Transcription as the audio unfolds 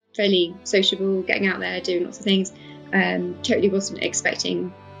fairly sociable, getting out there, doing lots of things. Totally wasn't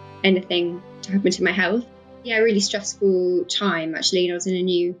expecting anything to happen to my health. Yeah, really stressful time actually. I was in a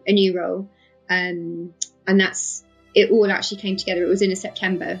new role, and it all actually came together. It was in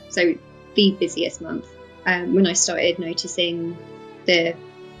September, so the busiest month, when I started noticing the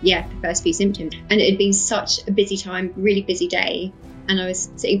first few symptoms. And it had been such a busy time, really busy day. And I was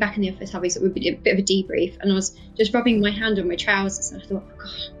sitting back in the office having sort of a bit of a debrief, and I was just rubbing my hand on my trousers, and I thought, oh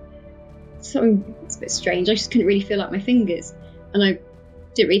God, something it's a bit strange. I just couldn't really feel like my fingers, and I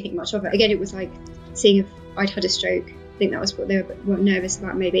didn't really think much of it. Again, it was like seeing if I'd had a stroke. I think that was what they were nervous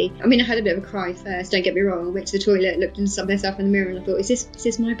about, maybe. I mean, I had a bit of a cry first, don't get me wrong. I went to the toilet, looked at myself in the mirror, and I thought, is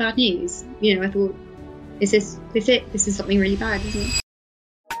this my bad news? You know, I thought, is this it? This is something really bad, isn't it?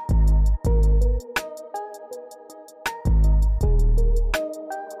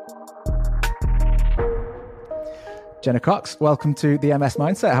 Jenna Cox, welcome to the MS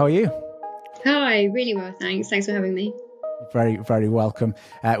Mindset. How are you? Hi, really well, thanks. Thanks for having me. Very, very welcome.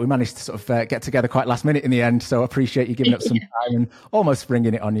 We managed to sort of get together quite last minute in the end, so I appreciate you giving up some time and almost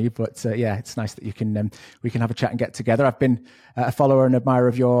springing it on you. But it's nice that we can have a chat and get together. I've been a follower and admirer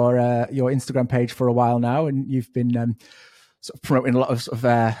of your Instagram page for a while now, and you've been sort of promoting a lot of sort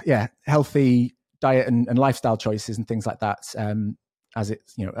of healthy diet and lifestyle choices and things like that.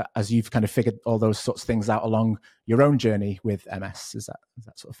 As you've kind of figured all those sorts of things out along your own journey with MS, is that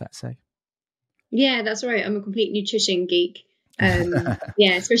sort of fair to say? Yeah, that's right. I'm a complete nutrition geek.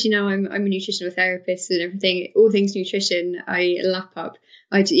 Especially now I'm a nutritional therapist and everything. All things nutrition, I lap up.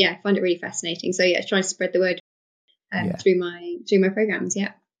 I find it really fascinating. So try to spread the word through my programs.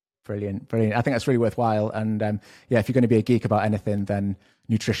 Yeah. Brilliant. I think that's really worthwhile. And if you're going to be a geek about anything, then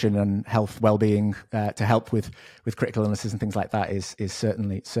nutrition and health, well-being to help with critical illnesses and things like that is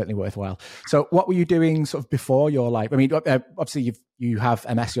certainly worthwhile. So what were you doing sort of before your life? I mean, obviously you have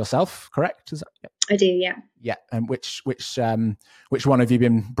MS yourself, correct? Is that, yeah. I do, yeah. Yeah, and which one have you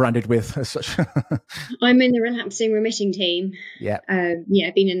been branded with as such? I'm in the relapsing remitting team. Yeah.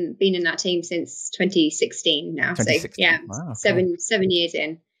 Been in that team since 2016 now. 2016. So yeah, wow, okay. 7 years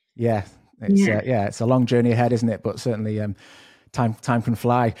in. Yeah, it's a long journey ahead, isn't it? But certainly time can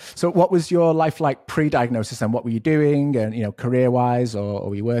fly. So what was your life like pre-diagnosis, and what were you doing, and career-wise, or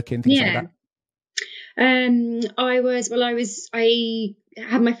were you working, things like that? I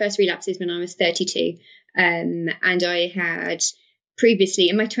had my first relapses when I was 32, and I had previously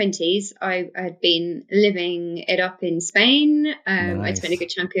in my 20s I had been living it up in Spain. Nice. I'd spent a good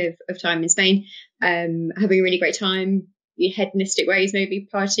chunk of time in Spain, having a really great time. Hedonistic ways, maybe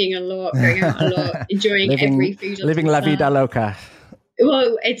partying a lot, going out a lot, enjoying every food. Living la vida loca.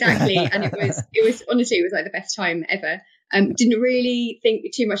 Well, exactly. And it was honestly, it was like the best time ever. Didn't really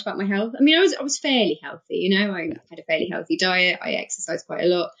think too much about my health. I mean, I was fairly healthy, I had a fairly healthy diet. I exercised quite a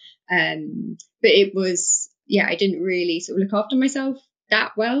lot. But it was, I didn't really sort of look after myself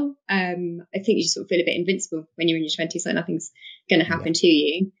that well. I think you just sort of feel a bit invincible when you're in your 20s, like nothing's going to happen to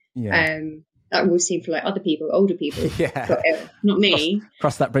you. Yeah. That will seem for like other people, older people, but not me.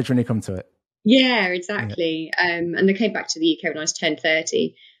 Cross that bridge when you come to it. Yeah, exactly. Yeah. And I came back to the UK when I was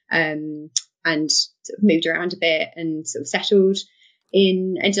 30, and sort of moved around a bit and sort of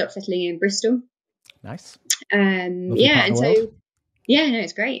ended up settling in Bristol. Nice. It's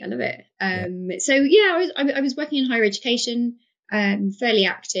great. I love it. So I was working in higher education, fairly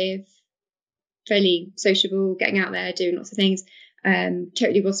active, fairly sociable, getting out there, doing lots of things.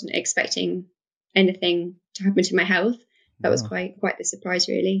 Totally wasn't expecting anything to happen to my health. That was quite the surprise,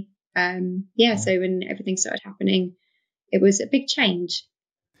 really. So when everything started happening, it was a big change.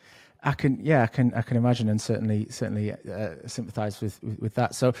 I can imagine, and certainly sympathise with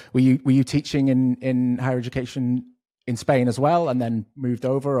that. So were you teaching in higher education in Spain as well, and then moved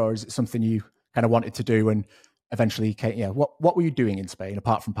over, or is it something you kind of wanted to do and eventually came? Yeah, what were you doing in Spain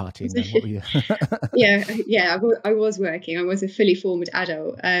apart from partying? Then? What were you? I was working. I was a fully formed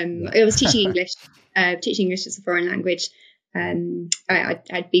adult. I was teaching English, as a foreign language. I'd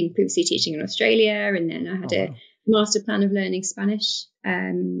been previously teaching in Australia, and then I had a master plan of learning Spanish.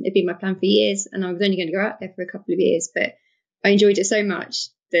 It'd been my plan for years, and I was only going to go out there for a couple of years, but I enjoyed it so much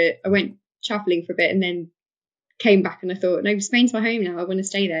that I went travelling for a bit and then came back, and I thought, no, Spain's my home now. I want to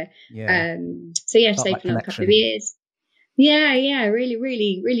stay there. Stayed for another couple of years. Really,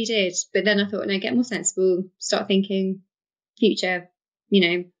 really, really did. But then I thought, no, get more sensible, start thinking future,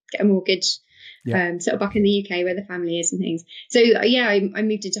 get a mortgage, settle back in the UK where the family is and things. So I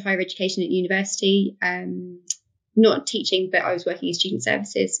moved into higher education at university, not teaching, but I was working in student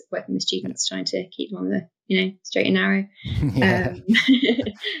services, working with students, trying to keep them on the straight and narrow.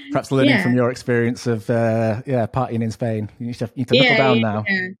 Perhaps learning from your experience of partying in Spain. You need to buckle down now.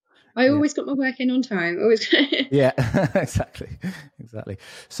 I always got my work in on time. Always. Yeah, exactly.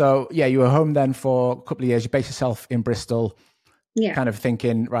 So yeah, you were home then for a couple of years. You based yourself in Bristol. Yeah. Kind of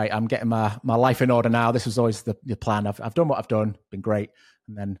thinking, right, I'm getting my life in order now. This was always the plan. I've done what I've done, been great,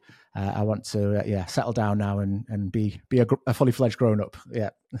 and then I want to settle down now and be a fully fledged grown up. Yeah,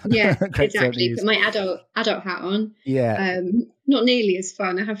 Yeah, great exactly. Put my adult hat on. Yeah, not nearly as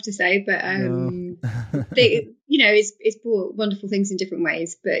fun, I have to say, but no. it's brought wonderful things in different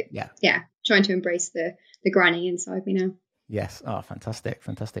ways. But yeah, trying to embrace the granny inside me now. Yes. Oh, fantastic.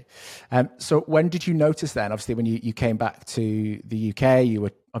 So when did you notice then, obviously when you came back to the UK, you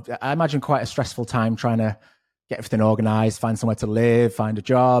were, I imagine, quite a stressful time trying to get everything organized, find somewhere to live, find a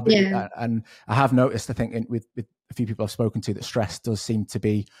job. Yeah. And I have noticed, I think with a few people I've spoken to, that stress does seem to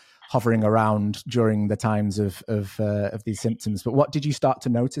be hovering around during the times of these symptoms. But what did you start to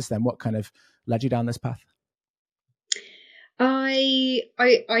notice then? What kind of led you down this path?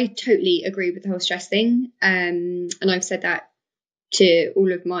 I totally agree with the whole stress thing. And I've said that to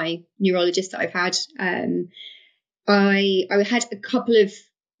all of my neurologists that I've had. I had a couple of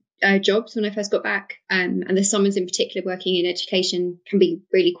jobs when I first got back, and the summers in particular working in education can be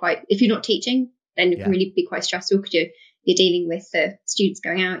really quite, if you're not teaching, then it can really be quite stressful because you're dealing with the students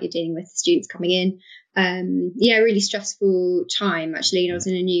going out, you're dealing with the students coming in. Really stressful time actually. I was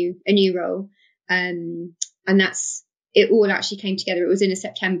in a new role, and it all actually came together. It was in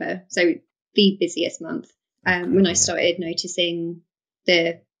September, so the busiest month, when I started noticing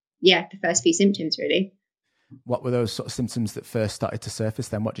the first few symptoms really. What were those sort of symptoms that first started to surface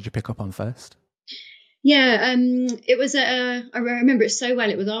then? What did you pick up on first? Yeah, it was I remember it so well.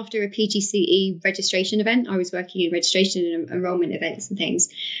 It was after a PGCE registration event. I was working in registration and enrollment events and things,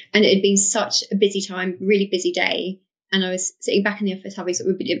 and it had been such a busy time, really busy day. And I was sitting back in the office having sort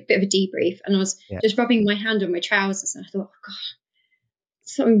of a bit of a debrief, and I was just rubbing my hand on my trousers, and I thought, oh, God,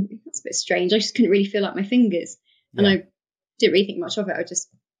 that's a bit strange. I just couldn't really feel like my fingers, and I didn't really think much of it. I just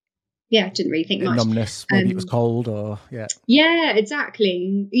didn't really think much. Numbness, maybe it was cold or Yeah,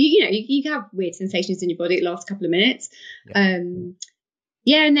 exactly. You have weird sensations in your body. It lasts a couple of minutes. And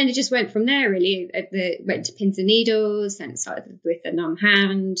then it just went from there really. It went to pins and needles, then it started with a numb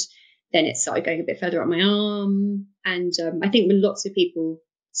hand, then it started going a bit further up my arm. And I think with lots of people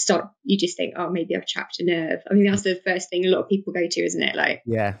you just think, oh, maybe I've trapped a nerve. I mean, that's the first thing a lot of people go to, isn't it? Like,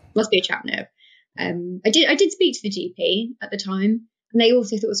 must be a trapped nerve. I did speak to the GP at the time, and they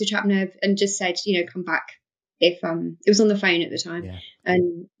also thought it was a trapped nerve and just said, come back if it was on the phone at the time.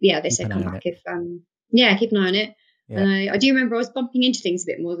 And they said come back if keep an eye on it. And I do remember I was bumping into things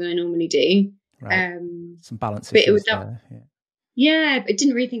a bit more than I normally do. Some balance but issues it was there. but I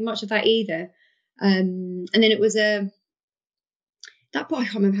didn't really think much of that either. And then it was I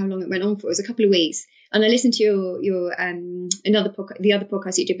can't remember how long it went on for. It was a couple of weeks. And I listened to your the other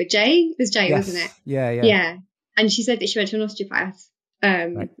podcast you did with Jay. It was Jay, wasn't it? Yeah. And she said that she went to an osteopath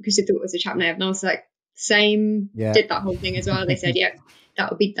because she thought it was a trapped nerve. And I was like, same. Did that whole thing as well. They said,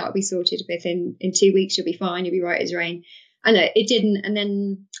 that'll be sorted within 2 weeks. You'll be fine. You'll be right as rain. And it didn't. And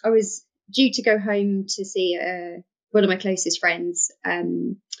then I was due to go home to see one of my closest friends.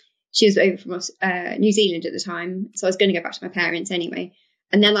 She was over from New Zealand at the time, so I was going to go back to my parents anyway.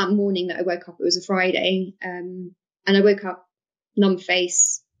 And then that morning that I woke up, it was a Friday, and I woke up numb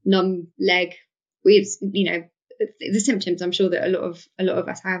face, numb leg, with the symptoms I'm sure that a lot of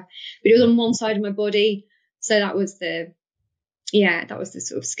us have, but it was on one side of my body. So that was the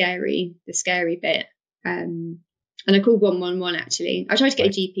sort of scary bit. And I called 111 actually. I tried to get a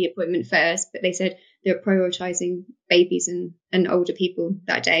GP appointment first, but they said they were prioritising babies and older people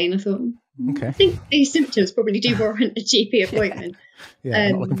that day. And I thought, I think these symptoms probably do warrant a GP appointment.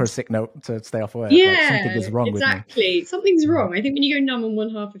 I'm not looking for a sick note to stay off work. Something is wrong exactly. with me. Something's wrong. I think when you go numb on one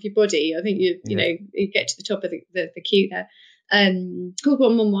half of your body, I think you get to the top of the queue there. Called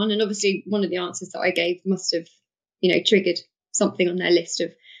 111, and obviously one of the answers that I gave must have, triggered something on their list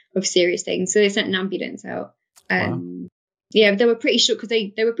of serious things. So they sent an ambulance out. They were pretty sure because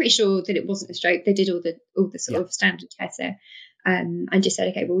they were pretty sure that it wasn't a stroke. They did all the sort of standard tests there, and just said,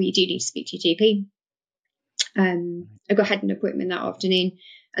 okay, well, you do need to speak to your GP. I had an appointment that afternoon,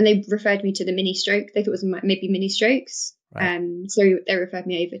 and they referred me to the mini stroke. They thought it was maybe mini strokes, so they referred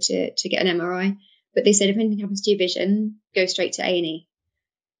me over to get an MRI. But they said if anything happens to your vision, go straight to A&E.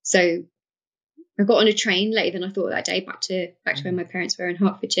 So I got on a train later than I thought that day, back to where my parents were in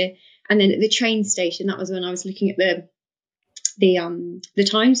Hertfordshire. And then at the train station, that was when I was looking at the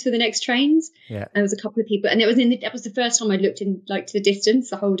times for the next trains. And there was a couple of people, and that was the first time I'd looked in to the distance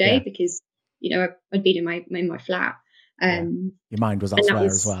the whole day because I'd been in my flat. Your mind was elsewhere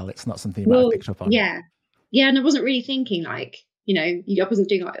as well. It's not something you might have picked up on. And I wasn't really thinking I wasn't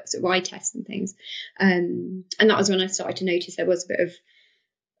doing like sort of eye tests and things. And that was when I started to notice there was a bit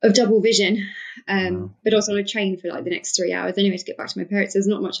of double vision. But also on a train for like the next 3 hours anyway to get back to my parents. There's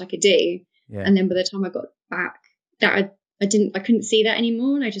not much I could do. Yeah. And then by the time I got back, that I couldn't see that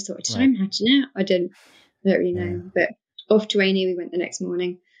anymore. And I just thought, did I imagine it? I don't really know. But off to A&E we went the next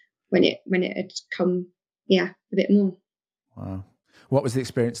morning when it had come, a bit more. Wow. What was the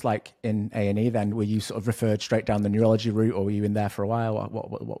experience like in A&E then? Were you sort of referred straight down the neurology route, or were you in there for a while?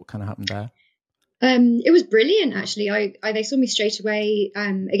 What kind of happened there? It was brilliant, actually. They saw me straight away.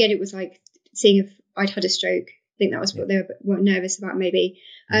 Again, it was like seeing if I'd had a stroke. I think that was what they were nervous about, maybe.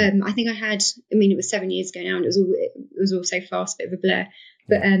 I think it was 7 years ago now, and it was all so fast, a bit of a blur.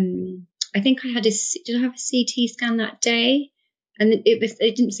 But I think did I have a CT scan that day? And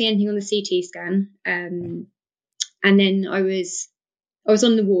they didn't see anything on the CT scan. And then I was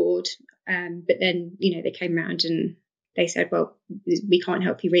on the ward, but then, they came around and they said, well, we can't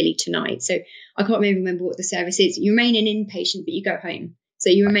help you really tonight. So I can't really remember what the service is. You remain an inpatient, but you go home. So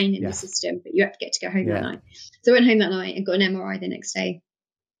you remain in the system, but you have to get to go home that night. So I went home that night and got an MRI the next day.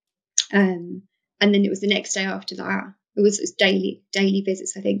 And then it was the next day after that. It was daily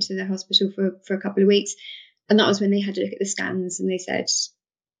visits, I think, to the hospital for a couple of weeks. And that was when they had to look at the scans and they said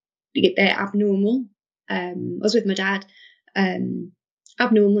they're abnormal. I was with my dad,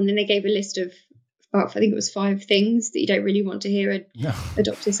 abnormal. And then they gave a list of about, I think it was 5 things that you don't really want to hear a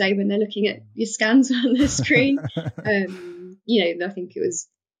doctor say when they're looking at your scans on the screen. I think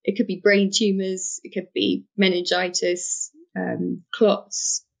it could be brain tumours, it could be meningitis,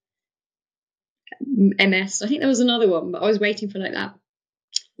 clots, MS. I think there was another one, but I was waiting for like that.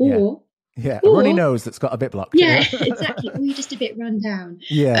 A runny nose that's got a bit blocked. Yeah, exactly. Or you're just a bit run down.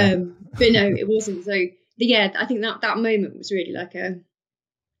 Yeah. But no, it wasn't. So, I think that moment was really like I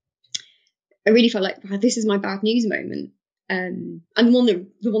really felt like, wow, this is my bad news moment. And the one that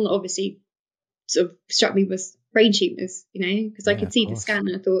obviously sort of struck me was brain tumours, because I could see the scan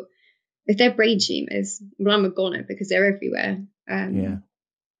and I thought, if they're brain tumours, well, I'm a goner because they're everywhere.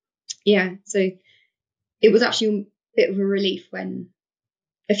 So it was actually a bit of a relief when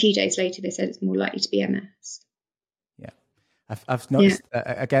a few days later they said it's more likely to be MS. Yeah, I've noticed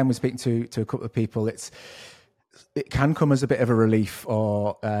again, we're speaking to a couple of people. It can come as a bit of a relief,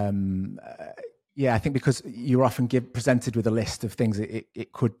 or I think because you're often presented with a list of things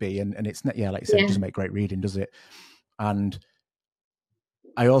it could be, and it's not, like you said, it doesn't make great reading, does it? And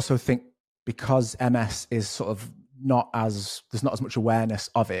I also think because MS is sort of there's not as much awareness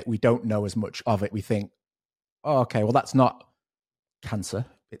of it, we don't know as much of it. We think, oh, okay, well, that's not cancer,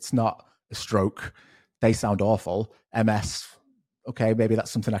 it's not a stroke, they sound awful. MS, okay, maybe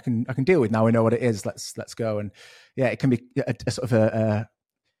that's something I can deal with. Now we know what it is, let's go. And it can be a sort of a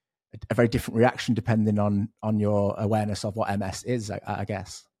very different reaction depending on your awareness of what MS is, I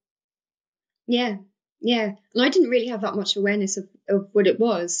guess. Yeah. And I didn't really have that much awareness of what it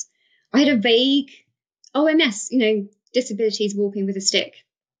was. I had a vague MS, disabilities, walking with a stick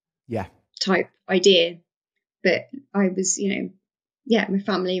type idea. But I was, my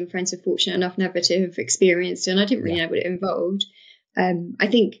family and friends were fortunate enough never to have experienced it, and I didn't really know what it involved. I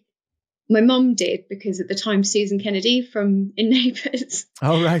think my mum did, because at the time Susan Kennedy from In Neighbours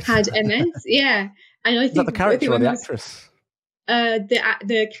had MS. Yeah. And I think, is that the character or the actress?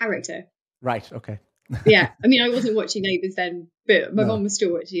 The character. Right, okay. Yeah. I mean, I wasn't watching Neighbours then, but my mum was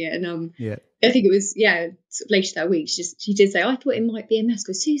still watching it. And I think it was, sort of later that week, she did say, I thought it might be MS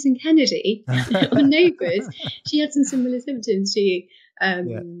because Susan Kennedy on Neighbours, she had some similar symptoms to you.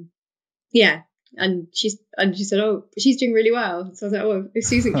 And she said, oh, she's doing really well. So I was like, oh, if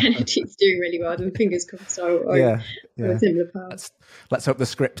Susan Kennedy's doing really well, then fingers crossed a similar path. Let's hope the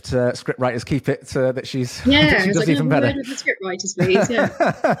script writers keep it that she's that she does even better. Word with the script writers, please.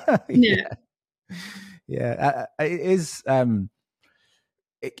 It is.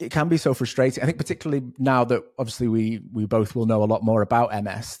 It can be so frustrating. I think particularly now that obviously we both will know a lot more about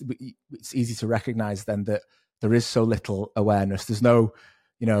MS, it's easy to recognise then that there is so little awareness. There's no,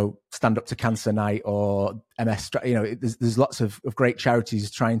 stand up to cancer night or MS. There's lots of great charities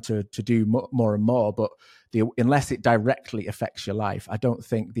trying to do more and more, but unless it directly affects your life, I don't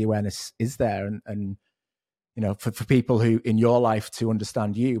think the awareness is there. And for people who in your life to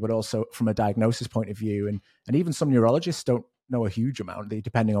understand you, but also from a diagnosis point of view, and even some neurologists don't know a huge amount,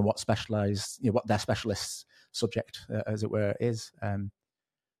 depending on what specialized, what their specialist subject, as it were, is.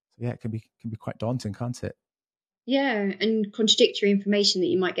 It can be quite daunting, can't it? Yeah, and contradictory information that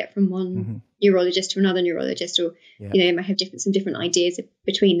you might get from one neurologist to another neurologist, or they might have some different ideas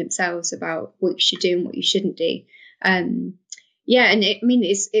between themselves about what you should do and what you shouldn't do. And I think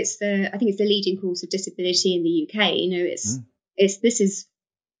it's the leading cause of disability in the UK. this is,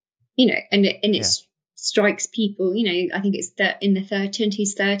 and it strikes people, I think it's that in the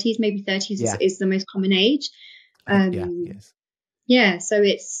 20s, 30s, maybe 30s is the most common age. Yes. Yeah. So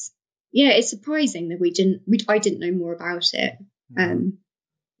it's surprising that I didn't know more about it.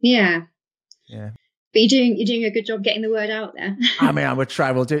 Yeah. But you're doing a good job getting the word out there. I mean,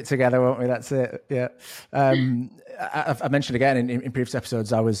 we'll do it together, won't we? That's it. Yeah. I mentioned again in previous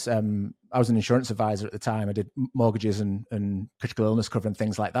episodes, I was an insurance advisor at the time. I did mortgages and critical illness cover and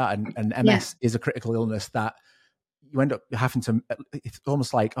things like that. And MS is a critical illness that you end up having to, it's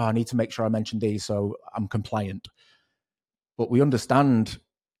almost like, I need to make sure I mention these so I'm compliant. But we understand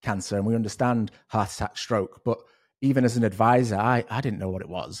cancer and we understand heart attack, stroke. But even as an advisor, I didn't know what it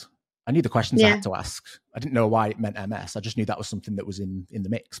was. I knew the questions I had to ask. I didn't know why it meant MS. I just knew that was something that was in the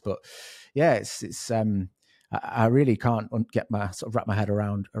mix. But yeah, it's I really can't wrap my head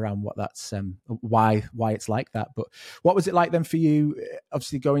around what that's why it's like that. But what was it like then for you?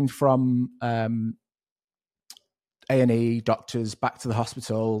 Obviously, going from A&E, doctors, back to the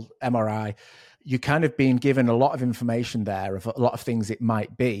hospital, MRI. You kind of been given a lot of information there of a lot of things it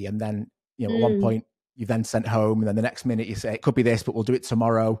might be, and then at one point you then sent home, and then the next minute you say it could be this, but we'll do it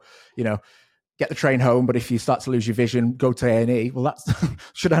tomorrow. Get the train home, but if you start to lose your vision, go to A&E. Well, that's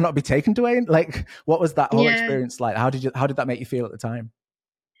should I not be taken to A&E? Like, what was that whole experience like? How did that make you feel at the time?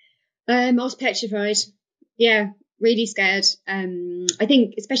 I was petrified. Yeah, really scared. I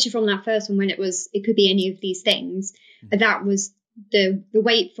think especially from that first one when it could be any of these things. That was the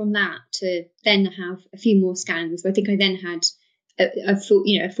wait from that to then have a few more scans. I think I then had a full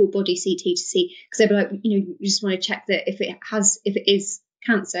body CT to see, because they were like, you just want to check that if it is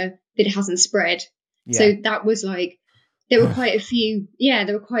cancer, that it hasn't spread. So that was like, there were quite a few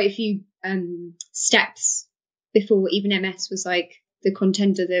steps before even MS was like the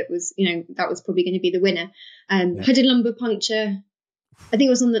contender that was probably going to be the winner. I had a lumbar puncture. I think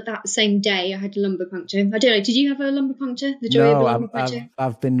it was on that same day I had a lumbar puncture. I don't know. Did you have a lumbar puncture? The joy of a lumbar puncture?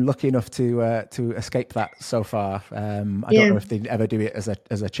 I've been lucky enough to escape that so far. I don't know if they ever do it as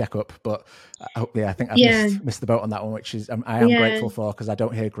a checkup, but I think I've missed the boat on that one, which is I am grateful for, because I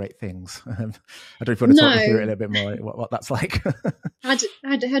don't hear great things. I don't know if you want to talk me through it a little bit more, what that's like.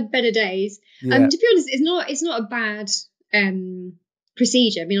 had better days. To be honest, it's not a bad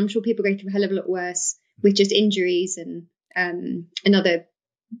procedure. I mean, I'm sure people go through a hell of a lot worse with just injuries and other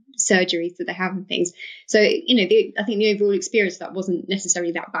surgeries that they have and things. So, I think the overall experience of that wasn't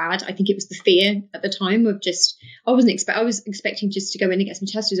necessarily that bad. I think it was the fear at the time of just, I was expecting just to go in and get some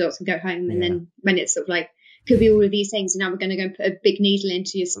test results and go home. And then when it's sort of like, could be all of these things, and now we're going to go and put a big needle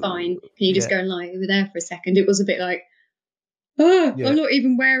into your spine. Can you just go and lie over there for a second? It was a bit like, I'm not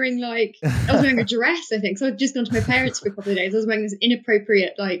even wearing I was wearing a dress, I think. So I'd just gone to my parents for a couple of days. I was wearing this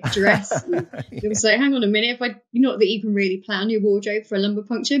inappropriate dress. It was like, hang on a minute, not that you can really plan your wardrobe for a lumbar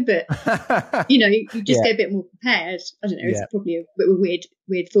puncture, but you just get a bit more prepared. I don't know. It's probably a bit of a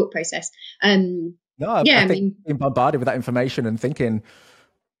weird thought process. I think being bombarded with that information and thinking,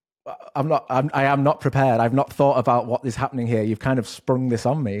 I am not prepared. I've not thought about what is happening here. You've kind of sprung this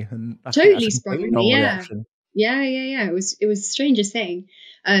on me, and totally sprung on me. Yeah. It was the strangest thing.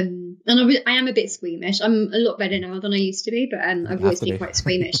 And I am a bit squeamish. I'm a lot better now than I used to be, but I've always been quite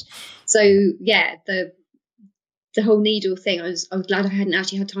squeamish. So the whole needle thing, I was glad I hadn't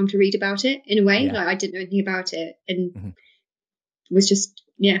actually had time to read about it in a way. I didn't know anything about it, and was just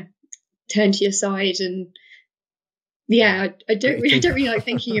turn to your side, and I don't really like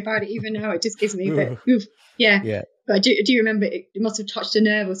thinking about it even now. It just gives me a bit But I do remember it must have touched a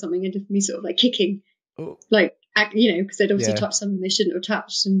nerve or something, and me sort of kicking. Because they'd obviously touched something they shouldn't have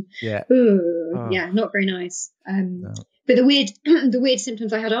touched, and not very nice. No. But the weird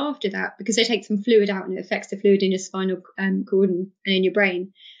symptoms I had after that, because they take some fluid out and it affects the fluid in your spinal cord and in your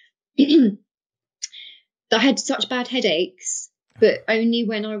brain. I had such bad headaches, but only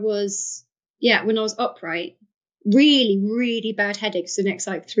when I was upright. Really, really bad headaches the next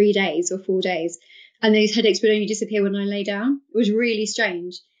 3 days or 4 days, and those headaches would only disappear when I lay down. It was really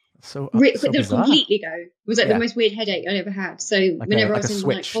strange. So they'll completely go. It was the most weird headache I ever had. So whenever I was in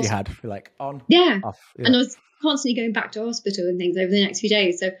switch you had, on, off. Yeah. And I was constantly going back to hospital and things over the next few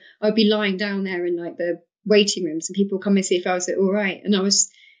days. So I'd be lying down there in the waiting rooms, and people would come and see if I was all right. And I was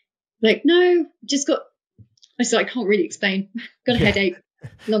like, no, I can't really explain. Got a headache,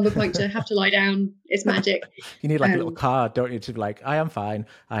 lumbar puncture, have to lie down. It's magic. You need a little card, don't you, to be I am fine.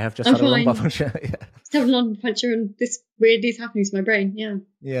 I have just had a lumbar puncture. Just have a lumbar puncture, and this weird is happening to my brain.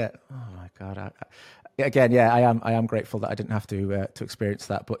 Yeah. Oh my God. I am grateful that I didn't have to experience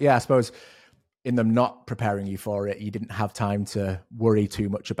that. But I suppose in them not preparing you for it, you didn't have time to worry too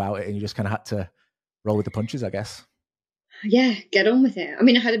much about it, and you just kind of had to roll with the punches, I guess. yeah, get on with it. I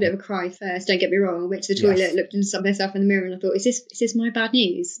mean, I had a bit of a cry first. Don't get me wrong. I went to the toilet, looked into myself in the mirror, and I thought, is this my bad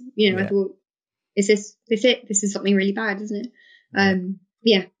news? You know, I thought, is this it? This is something really bad, isn't it?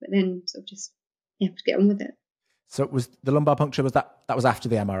 But then sort of just get on with it. So was the lumbar puncture, that was after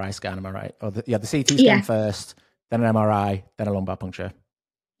the MRI scan, am I right? Or the CT scan first, then an MRI, then a lumbar puncture.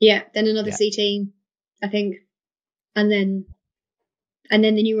 Yeah, then another CT, I think, and then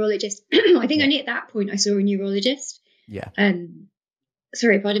the neurologist. I think only at that point I saw a neurologist. Yeah.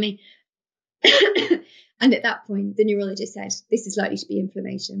 Sorry, pardon me. And at that point, the neurologist said, "This is likely to be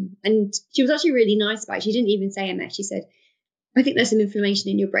inflammation." And she was actually really nice about it. She didn't even say MS. She said, "I think there's some inflammation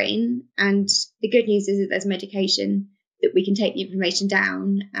in your brain. And the good news is that there's medication that we can take the inflammation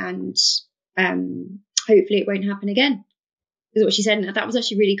down, and hopefully it won't happen again." Is what she said. And that was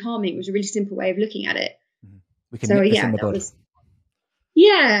actually really calming. It was a really simple way of looking at it. We can nip this in the bud.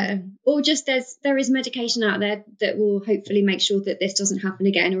 Or just there is medication out there that will hopefully make sure that this doesn't happen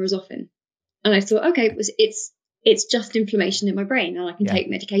again or as often. And I thought, okay, it's just inflammation in my brain, and I can take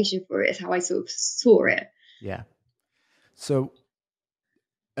medication for it. Is how I sort of saw it. Yeah. So,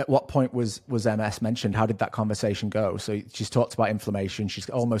 at what point was MS mentioned? How did that conversation go? So she's talked about inflammation. She's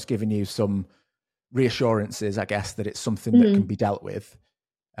almost given you some reassurances, I guess, that it's something that can be dealt with.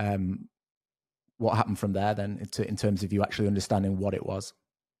 What happened from there then, in terms of you actually understanding what it was?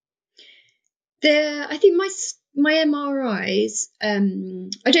 I think my MRIs,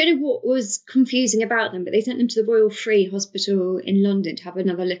 I don't know what was confusing about them, but they sent them to the Royal Free Hospital in London to have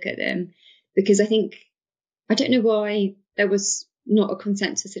another look at them, because I don't know why there was not a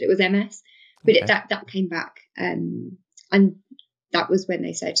consensus that it was MS, but that came back, and that was when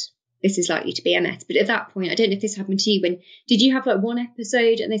they said this is likely to be MS. But at that point, I don't know if this happened to you. Did you have like one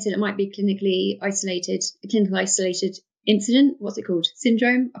episode and they said it might be a clinically isolated incident? What's it called?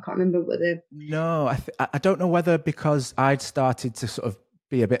 Syndrome? I can't remember what the... No, I don't know whether because I'd started to sort of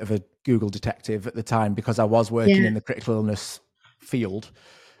be a bit of a Google detective at the time, because I was working in the critical illness field.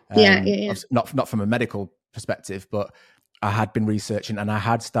 Not from a medical perspective, but I had been researching and I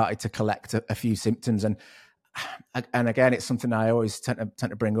had started to collect a few symptoms. And again, it's something I always tend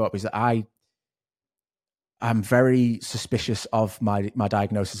to bring up, is that I'm very suspicious of my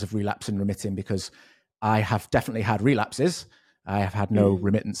diagnosis of relapse and remitting, because I have definitely had relapses. I have had no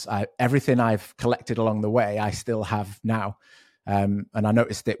remittance. Everything I've collected along the way, I still have now. And I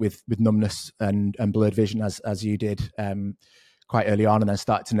noticed it with numbness and blurred vision as you did quite early on, and then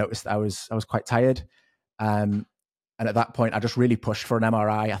started to notice that I was quite tired. And at that point, I just really pushed for an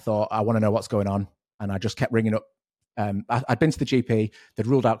MRI. I thought, I want to know what's going on. And I just kept ringing up. I'd been to the GP. They'd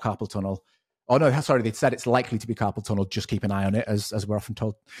ruled out carpal tunnel. Oh no, sorry, they'd said it's likely to be carpal tunnel. Just keep an eye on it, as we're often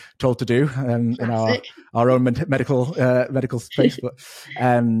told to do in our own medical space. But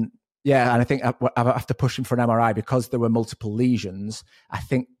and I think after pushing for an MRI, because there were multiple lesions, I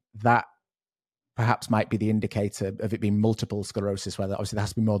think that perhaps might be the indicator of it being multiple sclerosis, where obviously there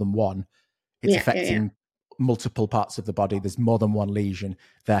has to be more than one. It's affecting multiple parts of the body. There's more than one lesion,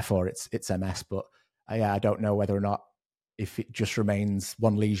 therefore it's MS. But I don't know whether or not, if it just remains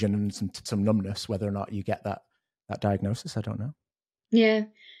one lesion and some numbness, whether or not you get that diagnosis. I don't know. Yeah.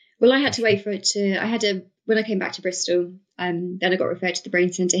 Well, I had to wait for it to, when I came back to Bristol, then I got referred to the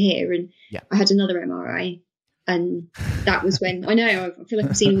brain centre here, and I had another MRI. And that was when, I feel like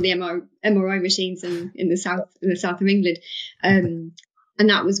I've seen all the MRI machines in the south of England. And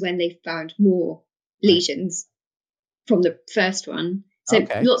that was when they found more lesions from the first one. So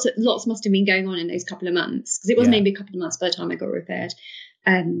lots must have been going on in those couple of months, because it was maybe a couple of months by the time I got referred.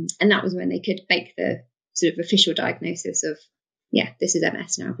 And that was when they could make the sort of official diagnosis of, this is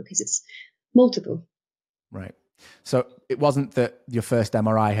MS now, because it's multiple. Right. So it wasn't that your first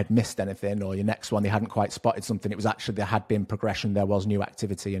MRI had missed anything, or your next one they hadn't quite spotted something. It was actually there had been progression. There was new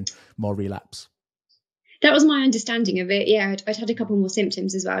activity and more relapse. That was my understanding of it. Yeah, I'd had a couple more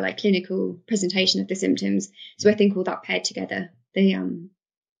symptoms as well, like clinical presentation of the symptoms. So I think all that paired together,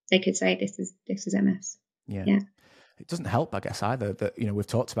 they could say this is MS. Yeah. It doesn't help, I guess, either that, we've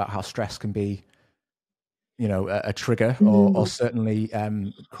talked about how stress can be, a trigger or certainly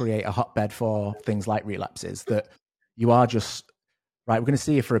create a hotbed for things like relapses, that you are just, right, we're going to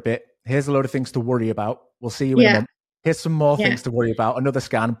see you for a bit. Here's a load of things to worry about. We'll see you in a month. Here's some more things to worry about. Another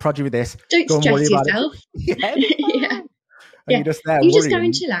scan, prod you with this. Don't go stress and worry yourself. About it. And you're just there you worrying. Just go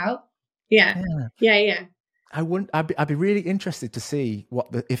and chill out. Yeah. I'd be really interested to see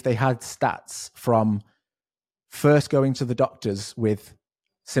if they had stats from first going to the doctors with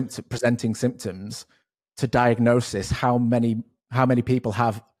presenting symptoms to diagnosis, how many people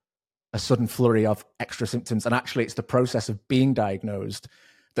have a sudden flurry of extra symptoms, and actually it's the process of being diagnosed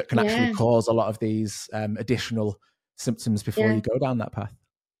that can actually cause a lot of these additional symptoms before you go down that path.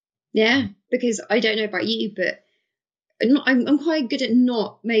 Yeah, because I don't know about you, but I'm quite good at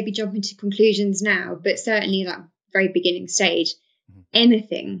not maybe jumping to conclusions now, but certainly that very beginning stage,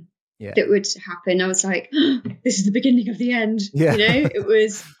 anything that would happen, I was like, oh, this is the beginning of the end. Yeah. It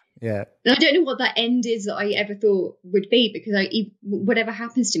was. Yeah. And I don't know what that end is that I ever thought would be, because whatever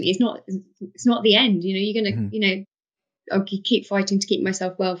happens to me, it's not the end. You're gonna, I'll keep fighting to keep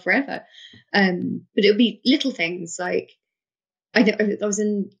myself well forever. But it'll be little things like I was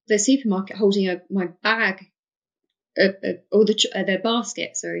in the supermarket holding my bag, or the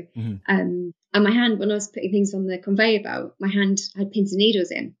basket, sorry. And my hand, when I was putting things on the conveyor belt, my hand had pins and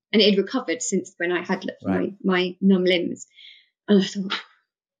needles in, and it had recovered since when I had my numb limbs. And I thought,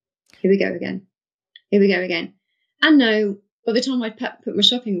 here we go again. And no, by the time I put my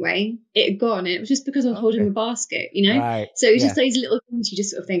shopping away, it had gone, and it was just because I was holding the basket, Right. So it was just those little things you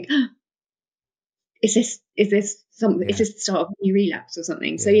just sort of think, oh, is this something? Is this the start of a new relapse or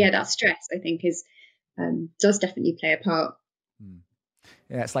something? So that stress, I think, does definitely play a part.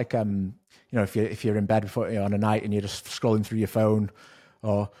 Yeah, it's like if you're in bed before on a night and you're just scrolling through your phone,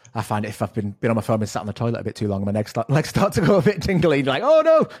 or I find if I've been on my phone and sat on the toilet a bit too long, my legs start to go a bit tingly. And you're like,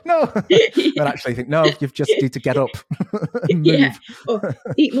 oh no, but actually think no, you just need to get up and move, or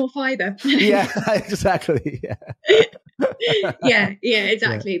eat more fibre. Yeah, exactly. Yeah,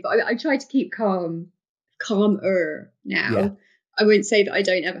 exactly. But I try to keep calmer now. Yeah. I wouldn't say that I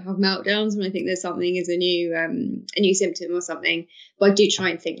don't ever have meltdowns when I think there's something is a new symptom or something, but I do try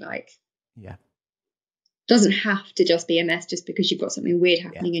and think like, doesn't have to just be MS just because you've got something weird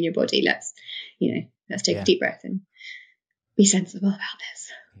happening in your body. Let's take a deep breath and be sensible about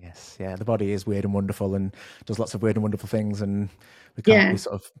this. Yes, the body is weird and wonderful and does lots of weird and wonderful things, and we can't be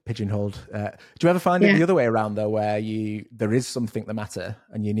sort of pigeonholed. Do you ever find it the other way around though, where there is something the matter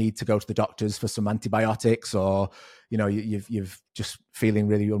and you need to go to the doctors for some antibiotics, or you've just feeling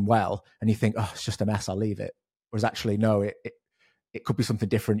really unwell and you think, oh, it's just a mess, I'll leave it? Whereas actually, no, it could be something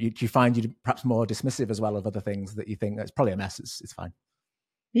different. Do you find you perhaps more dismissive as well of other things that you think it's probably a mess, it's fine?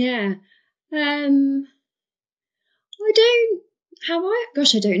 Yeah. I don't.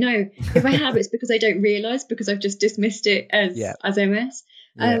 Gosh, I don't know. If I have, it's because I don't realise, because I've just dismissed it as MS.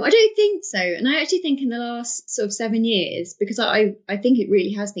 I don't think so. And I actually think in the last sort of 7 years, because I think it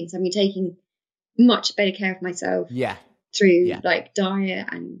really has been, so I've been taking much better care of myself through like diet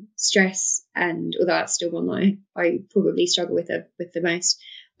and stress, and although that's still one I probably struggle with the most,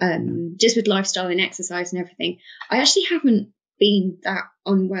 just with lifestyle and exercise and everything. I actually haven't been that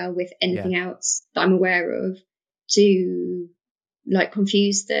unwell with anything else that I'm aware of to like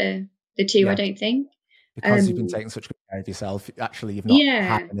confuse the two. I don't think, because you've been taking such good care of yourself, actually you've not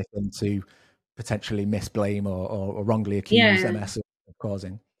had anything to potentially misblame or wrongly accuse MS of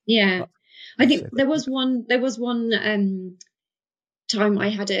causing. I think there was one time I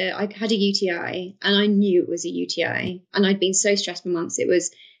had a UTI, and I knew it was a UTI, and I'd been so stressed for months. It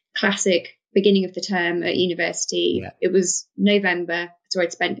was classic beginning of the term at university. It was November, so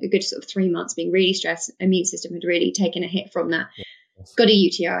I'd spent a good sort of 3 months being really stressed. Immune system had really taken a hit from that. Got a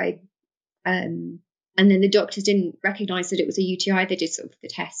UTI, and then the doctors didn't recognise that it was a UTI. They did sort of the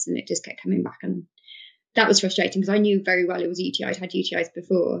tests, and it just kept coming back, and that was frustrating because I knew very well it was a UTI. I'd had UTIs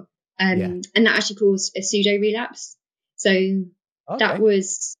before, and that actually caused a pseudo relapse. So that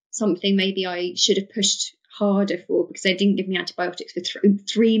was something maybe I should have pushed harder for, because they didn't give me antibiotics for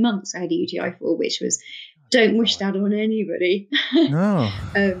 3 months. I had a UTI for, which was, don't wish that on anybody. No.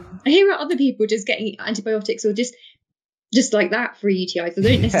 I hear about other people just getting antibiotics or just like that for a UTI. So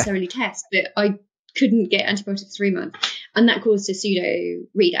they don't necessarily test, but I couldn't get antibiotics for 3 months, and that caused a pseudo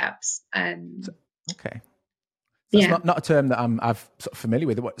relapse. Okay. So that's not a term that I'm sort of familiar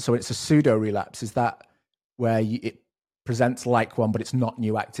with. So it's a pseudo relapse. Is that where it presents like one, but it's not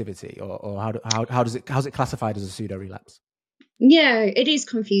new activity, or how's it classified as a pseudo relapse? Yeah, it is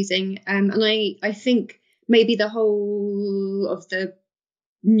confusing, and I think maybe the whole of the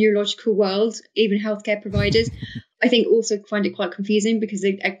neurological world, even healthcare providers, I think also find it quite confusing, because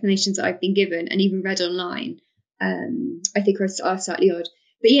the explanations that I've been given and even read online, I think are slightly odd.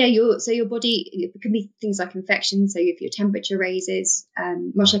 But your body, it can be things like infections. So if your temperature raises,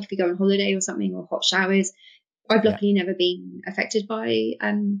 much like if you go on holiday or something, or hot showers. I've luckily never been affected by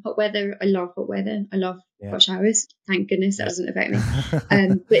hot weather. I love hot weather. I love hot showers. Thank goodness that doesn't affect me.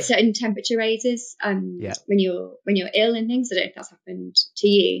 But certain temperature raises when you're ill and things. I don't know if that's happened to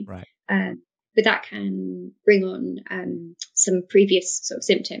you. Right. But that can bring on some previous sort of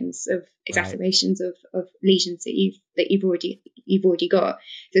symptoms of exacerbations of lesions that you've already got.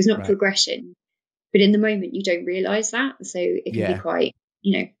 So it's not progression, but in the moment you don't realise that. So it can be quite,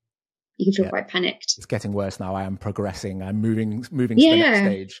 you can feel quite panicked. It's getting worse now. I am progressing. I'm moving to the next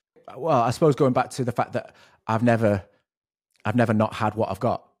stage. Well, I suppose going back to the fact that I've never not had what I've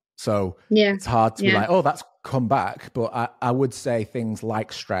got. So it's hard to be like, oh, that's come back. But I would say things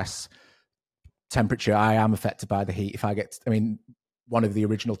like stress, temperature. I am affected by the heat. One of the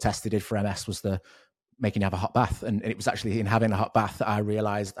original tests they did for MS was the making you have a hot bath. And it was actually in having a hot bath that I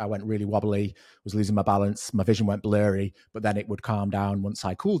realized I went really wobbly, was losing my balance. My vision went blurry, but then it would calm down once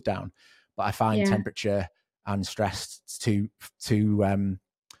I cooled down. But I find temperature and stress to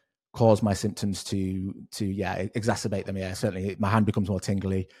cause my symptoms to exacerbate them. Yeah, certainly my hand becomes more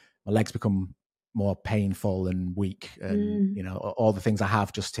tingly, my legs become more painful and weak, and all the things I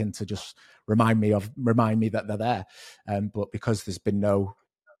have just tend to just remind me that they're there. But because there's been no,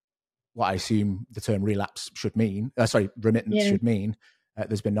 what I assume the term relapse should mean, remittance should mean,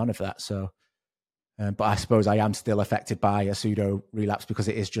 there's been none of that. So, but I suppose I am still affected by a pseudo relapse because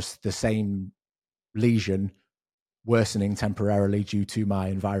it is just the same lesion worsening temporarily due to my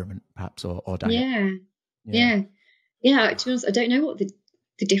environment, perhaps, or diet. Yeah. To be honest, I don't know what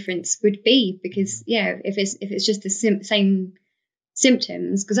the difference would be, because if it's just the same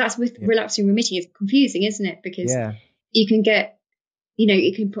symptoms, because that's with relapsing remitting, it's confusing, isn't it? Because you can get,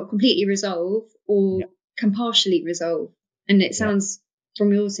 it can completely resolve or can partially resolve, and it sounds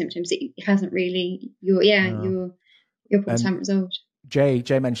from your symptoms it hasn't really your problems haven't resolved. Jay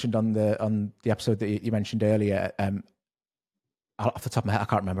mentioned on the episode that you mentioned earlier, off the top of my head, I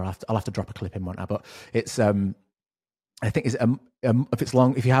can't remember. I'll have to drop a clip in one now, but it's I think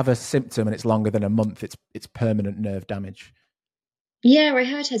if you have a symptom and it's longer than a month, it's permanent nerve damage. Yeah, I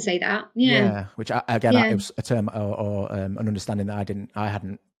heard her say that. Yeah, which it was a term or an understanding that I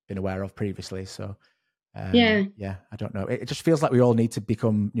hadn't been aware of previously. So I don't know. It just feels like we all need to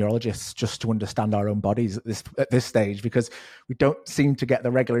become neurologists just to understand our own bodies at this stage, because we don't seem to get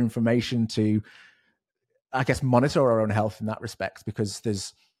the regular information to, I guess, monitor our own health in that respect, because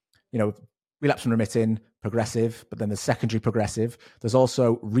there's, relapse and remitting, progressive, but then there's secondary progressive. There's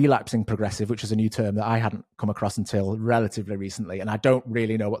also relapsing progressive, which is a new term that I hadn't come across until relatively recently. And I don't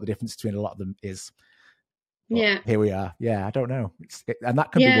really know what the difference between a lot of them is. But here we are. Yeah, I don't know. And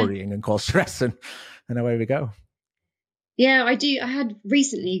that can be worrying and cause stress, and away we go. Yeah, I do. I had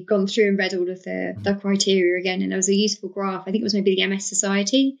recently gone through and read all of the criteria again, and there was a useful graph. I think it was maybe the MS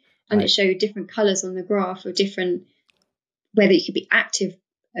Society, and it showed different colours on the graph of different, whether you could be active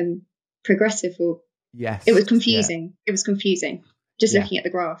and progressive or it was confusing. It was confusing just looking at the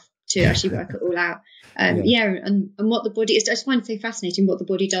graph to actually work it all out. And what the body is, I just find it so fascinating what the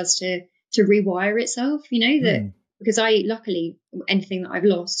body does to rewire itself, that because luckily anything that I've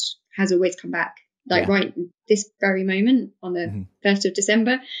lost has always come back, right this very moment on the 1st of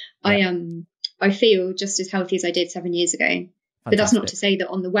December. I feel just as healthy as I did 7 years ago. Fantastic. But that's not to say that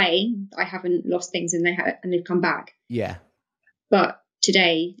on the way I haven't lost things and they've come back. But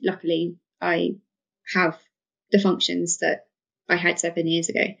today, luckily, I have the functions that I had 7 years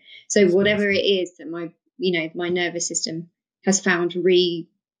ago. So that's whatever it is that my nervous system has found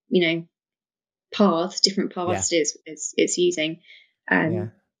different paths it's using.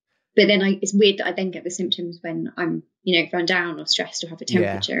 But then it's weird that I then get the symptoms when I'm, run down or stressed or have a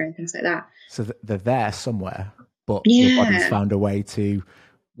temperature and things like that. So they're there somewhere, but your body's found a way to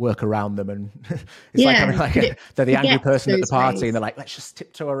work around them, and it's they're the angry person at the party, and they're like, let's just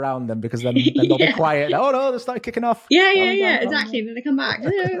tiptoe around them, because then they'll be quiet. Oh no, they start kicking off. Exactly. And then they come back.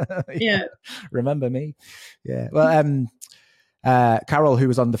 Remember me? Well, Carol, who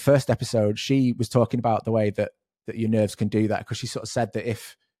was on the first episode, she was talking about the way that your nerves can do that, because she sort of said that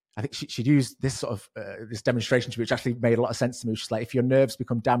I think she'd used this sort of this demonstration to me, which actually made a lot of sense to me. She's like, if your nerves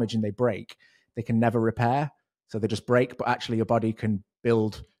become damaged and they break, they can never repair. So they just break, but actually your body can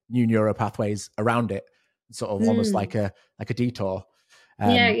build new neural pathways around it, sort of almost like a detour.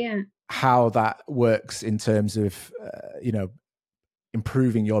 How that works in terms of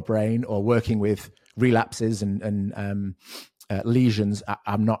improving your brain or working with relapses and lesions,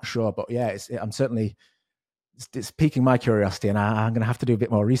 I'm not sure, but it's piquing my curiosity, and I'm going to have to do a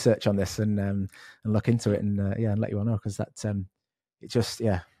bit more research on this and look into it and let you all know, because that it just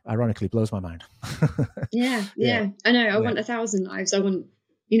ironically blows my mind. I know. I want 1,000 lives. I want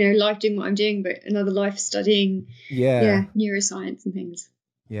life doing what I'm doing, but another life studying neuroscience and things.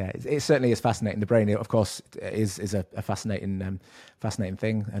 It certainly is fascinating. The brain, of course, is a fascinating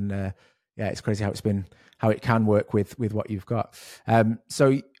thing, and it's crazy how it can work with what you've got.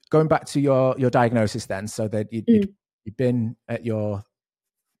 So going back to your diagnosis then, so that you'd been at to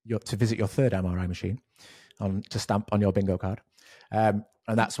visit your third MRI machine to stamp on your bingo card.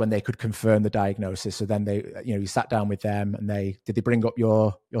 And that's when they could confirm the diagnosis. So then they, you sat down with them, and did they bring up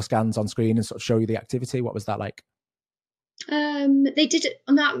your scans on screen and sort of show you the activity? What was that like? They did it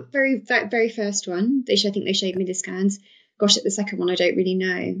on that very first one. I think they showed me the scans. Gosh, at the second one, I don't really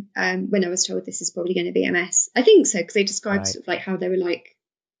know. When I was told this is probably going to be MS, I think so, because they described sort of like how they were like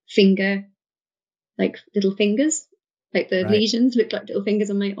little fingers, like the lesions looked like little fingers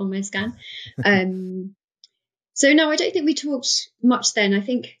on my scan. So no, I don't think we talked much then. I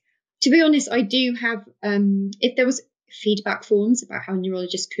think, to be honest, I do have, if there was feedback forms about how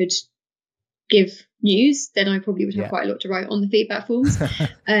neurologists could give news, then I probably would have quite a lot to write on the feedback forms.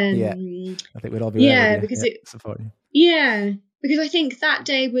 Yeah, I think we'd all be there with you, because I think that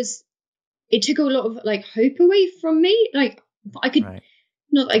day it took a lot of like hope away from me. Like I could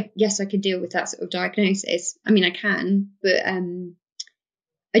not like, yes, I could deal with that sort of diagnosis. I mean, I can, but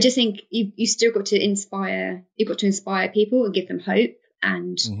I just think you still got to inspire. You've got to inspire people and give them hope,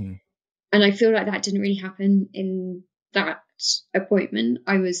 and I feel like that didn't really happen in that appointment.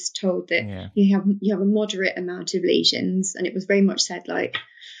 I was told that you have a moderate amount of lesions, and it was very much said like,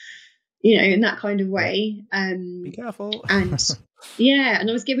 in that kind of way. Be careful. And and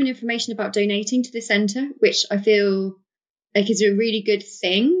I was given information about donating to the centre, which I feel like is a really good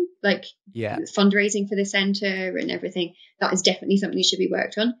thing. Like fundraising for the centre and everything, that is definitely something that should be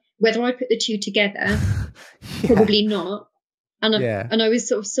worked on. Whether I put the two together, probably not. And I was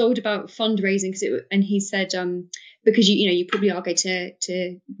sort of sold about fundraising and he said, because you probably are going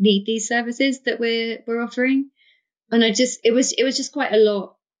to need these services that we're offering. And it was just quite a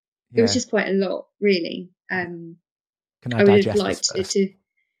lot. It was just quite a lot, really. Can I would have liked it to.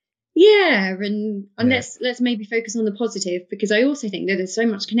 And let's maybe focus on the positive, because I also think that there's so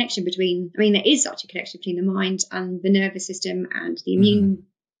much connection there is such a connection between the mind and the nervous system and the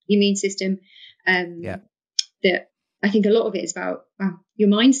immune system, that I think a lot of it is about your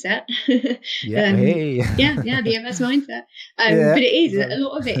mindset. The MS mindset. But it is a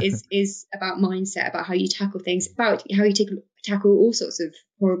lot of it is about mindset, about how you tackle things, about how you tackle all sorts of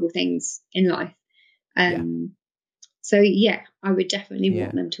horrible things in life. So I would definitely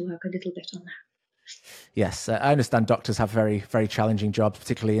want them to work a little bit on that. Yes, I understand doctors have very, very challenging jobs,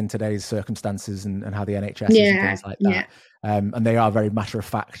 particularly in today's circumstances and how the NHS is and things like that. And they are very matter of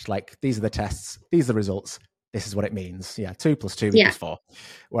fact, like these are the tests, these are the results, this is what it means. 2 + 2 = 4.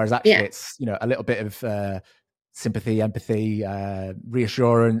 Whereas actually it's, a little bit of sympathy, empathy,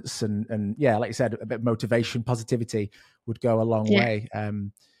 reassurance, and like you said, a bit of motivation, positivity would go a long way.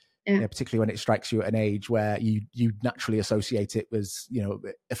 Particularly when it strikes you at an age where you naturally associate it with,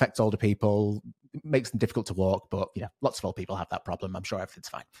 it affects older people, makes them difficult to walk, but lots of old people have that problem. I'm sure everything's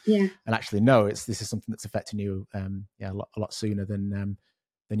fine. And actually, no, this is something that's affecting you, a lot sooner than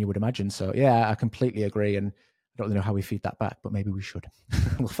you would imagine. So I completely agree, and I don't really know how we feed that back, but maybe we should.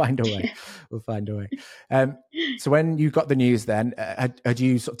 We'll find a way. We'll find a way. So when you got the news, then had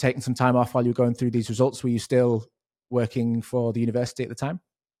you sort of taken some time off while you were going through these results? Were you still working for the university at the time?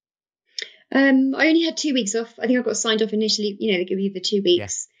 I only had 2 weeks off. I think I got signed off initially. They give you the 2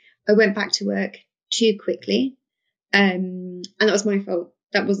 weeks. I went back to work too quickly, and that was my fault.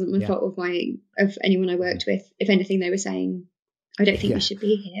 That wasn't my fault of anyone I worked with. If anything, they were saying, "I don't think you should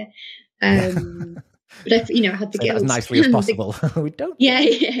be here." But I had the guilt as nicely as possible. We don't. Yeah.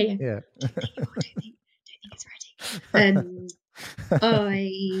 Don't think it's ready.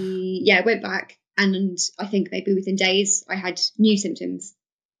 I went back, and I think maybe within days I had new symptoms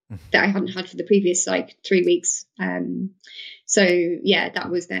that I hadn't had for the previous 3 weeks. So that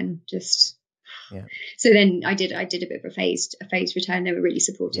was then just. So then I did a bit of a phased return. They were really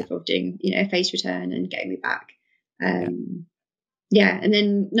supportive of doing a phased return and getting me back. And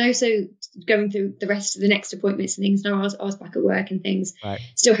then so going through the rest of the next appointments and things. No, I was back at work and things.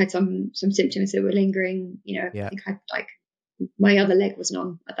 Still had some symptoms that were lingering. I think I had my other leg wasn't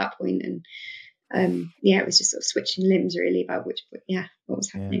on at that point, and it was just sort of switching limbs really about what was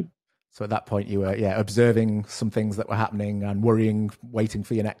happening. So at that point you were observing some things that were happening and worrying, waiting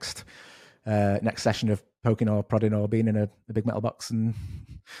for your next session of poking or prodding or being in a big metal box and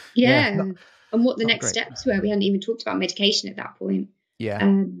and what the next steps were. We hadn't even talked about medication at that point. You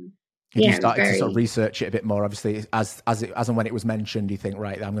started to sort of research it a bit more, obviously, as and when it was mentioned, you think,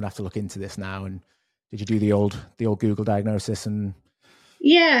 right, I'm going to have to look into this now. And did you do the old Google diagnosis and?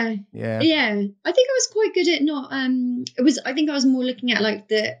 I think I was quite good at not. I think I was more looking at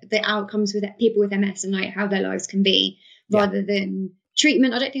the outcomes with people with MS and how their lives can be, rather than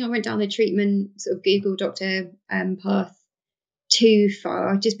treatment. I don't think I went down the treatment sort of Google doctor path too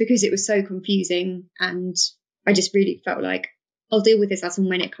far, just because it was so confusing, and I just really felt like I'll deal with this as and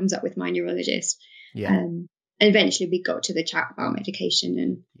when it comes up with my neurologist. And And eventually we got to the chat about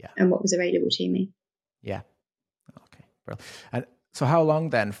medication and what was available to me. Yeah. Okay. Brilliant. And so how long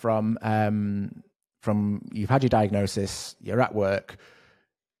then from you've had your diagnosis, you're at work,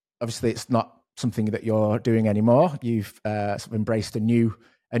 obviously it's not something that you're doing anymore. You've sort of embraced a new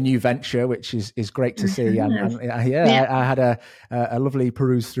venture, which is great to see. And I had a lovely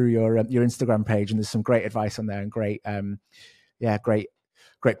peruse through your Instagram page, and there's some great advice on there and great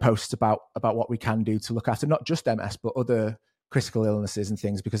posts about what we can do to look after not just MS but other critical illnesses and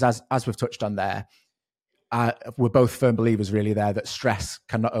things. Because as we've touched on there, we're both firm believers really there that stress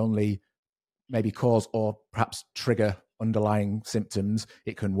can not only maybe cause or perhaps trigger underlying symptoms,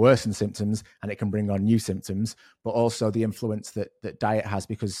 it can worsen symptoms and it can bring on new symptoms, but also the influence that diet has.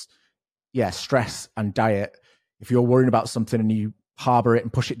 Because stress and diet, if you're worrying about something and you harbor it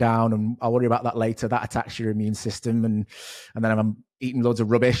and push it down and I'll worry about that later, that attacks your immune system, and then if I'm eating loads of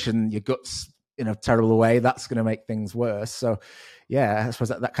rubbish and your gut's in a terrible way, that's going to make things worse. So I suppose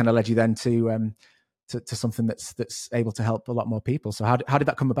that kind of led you then to something that's able to help a lot more people. So how did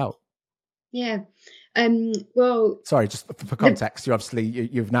that come about? Well, sorry, just for context,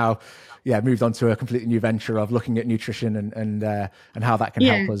 you've now moved on to a completely new venture of looking at nutrition and how that can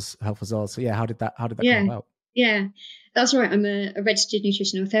help us all. So how did that come about? Yeah, that's right. I'm a registered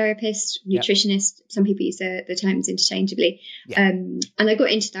nutritional therapist, nutritionist. Some people use the terms interchangeably. And I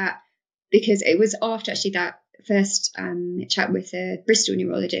got into that because it was after actually that first chat with a Bristol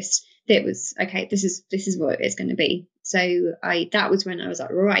neurologist that was, okay, this is what it's going to be. So that was when I was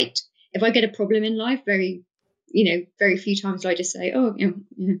like, right, if I get a problem in life, very few times do I just say, oh,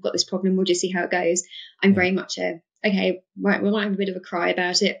 I've got this problem, we'll just see how it goes. I'm very much okay, right, we might have a bit of a cry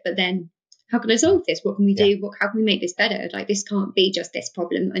about it, but then how can I solve this? What can we do? How can we make this better? Like, this can't be just this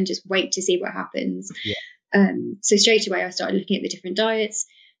problem and just wait to see what happens. So straight away I started looking at the different diets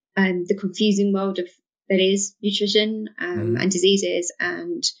and the confusing world of that is nutrition and diseases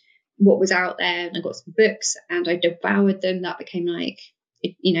and what was out there. And I got some books and I devoured them. That became like,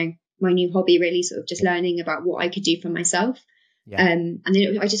 my new hobby, really, sort of just learning about what I could do for myself. And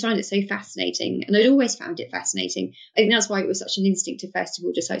then I just found it so fascinating, and I'd always found it fascinating. I think that's why it was such an instinct to first of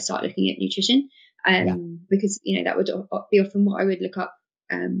all just like start looking at nutrition, because that would be often what I would look up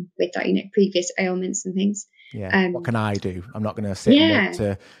with that previous ailments and things. What can I do? I'm not going to sit and wait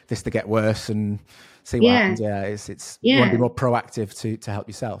to this to get worse and see what happens. It's you want to be more proactive to help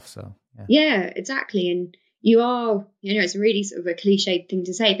yourself. So exactly. And you are, it's really sort of a cliched thing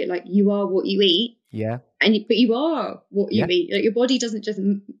to say, but like, you are what you eat. But you are what you eat. Like, your body doesn't just,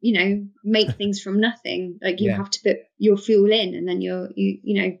 make things from nothing. Like, you have to put your fuel in, and then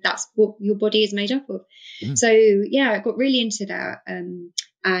you that's what your body is made up of. So I got really into that.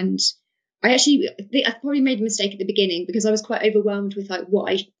 And I probably made a mistake at the beginning because I was quite overwhelmed with like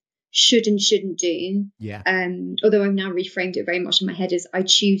what I should and shouldn't do. Although I've now reframed it very much in my head as I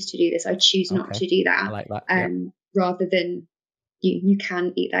choose to do this, I choose not to do that. I like that. Rather than you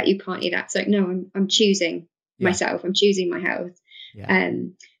can eat that, you can't eat that. So no, I'm choosing myself, I'm choosing my health.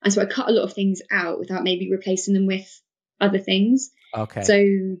 And so I cut a lot of things out without maybe replacing them with other things. So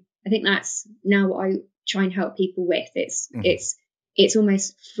I think that's now what I try and help people with. It's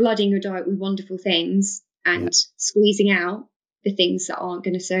almost flooding your diet with wonderful things and squeezing out the things that aren't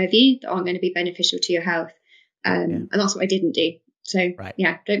going to serve you, that aren't going to be beneficial to your health. And that's what I didn't do. So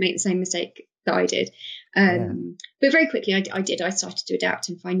don't make the same mistake that I did. But very quickly I started to adapt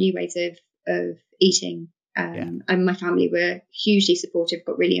and find new ways of eating. And my family were hugely supportive,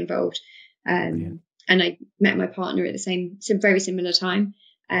 got really involved. And I met my partner at the very similar time.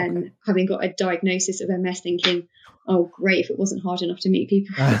 Having got a diagnosis of MS, thinking, oh, great, if it wasn't hard enough to meet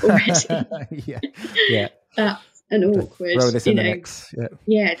people already. That's an awkward, throw this in the mix. Is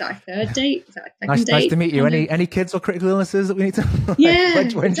that a third date? Is that a second date? Nice to meet you. Any kids or critical illnesses that we need to when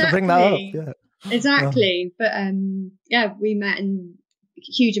exactly. to bring that up? Exactly. But we met, and a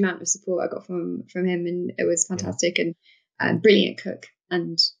huge amount of support I got from him, and it was fantastic. And brilliant cook,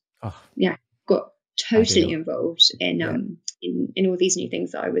 and got totally involved in all these new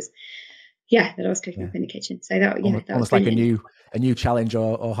things that I was cooking up in the kitchen. So that almost was like a new challenge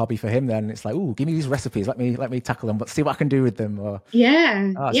or hobby for him. Then it's like, oh, give me these recipes, let me tackle them, but see what I can do with them. Or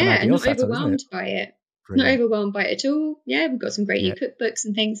and not overwhelmed by it. Brilliant. Not overwhelmed by it at all. We've got some great new cookbooks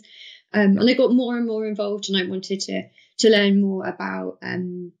and things. And I got more and more involved, and I wanted to learn more about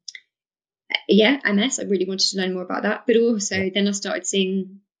MS. I really wanted to learn more about that, but also then I started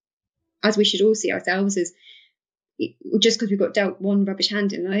seeing, as we should all see ourselves, as just because we've got dealt one rubbish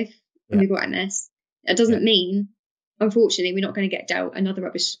hand in life and we've got MS, that doesn't mean, unfortunately, we're not going to get dealt another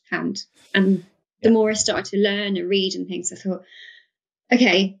rubbish hand. And the more I started to learn and read and things, I thought,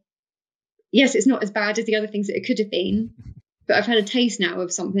 okay, yes, it's not as bad as the other things that it could have been, but I've had a taste now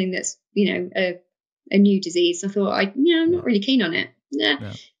of something that's, a new disease. I thought, I'm not really keen on it.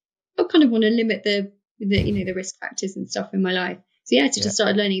 Yeah, I kind of want to limit the risk factors and stuff in my life. So just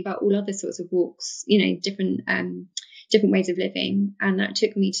started learning about all other sorts of walks, different ways of living, and that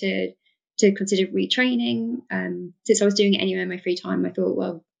took me to consider retraining. Since I was doing it anyway in my free time, I thought,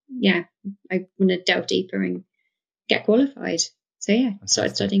 well, I want to delve deeper and get qualified. So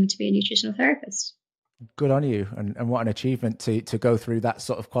started studying to be a nutritional therapist. Good on you, and what an achievement to go through that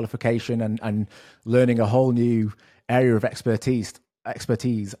sort of qualification and learning a whole new area of expertise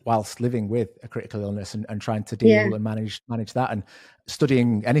whilst living with a critical illness and trying to deal and manage that. And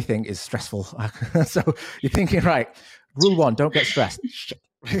studying anything is stressful. So you're thinking, right, rule 1, don't get stressed.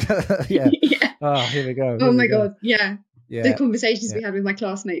 Oh, here we go. Oh my God. Yeah. The conversations we had with my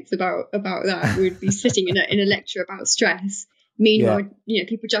classmates about that, we would be sitting in a lecture about stress. Meanwhile,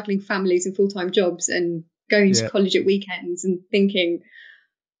 people juggling families and full-time jobs and going to college at weekends and thinking,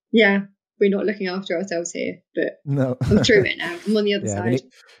 we're not looking after ourselves here. But no. I'm through it now. I'm on the other side.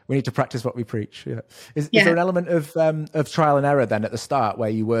 We need to practice what we preach. Yeah. Is there an element of trial and error then at the start where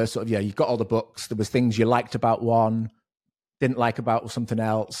you were sort of, you got all the books, there was things you liked about one, didn't like about something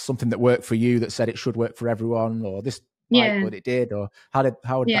else, something that worked for you that said it should work for everyone, or this might, but it did, or how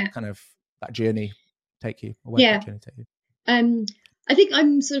would that kind of that journey take you? Or where did that journey take you? I think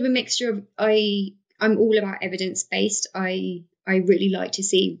I'm sort of a mixture of I'm all about evidence-based. I really like to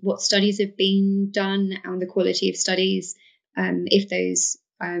see what studies have been done and the quality of studies, if those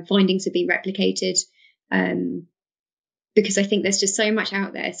findings have been replicated, because I think there's just so much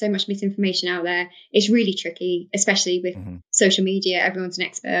out there, so much misinformation out there. It's really tricky, especially with social media. Everyone's an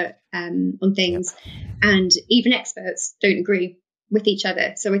expert on things, and even experts don't agree with each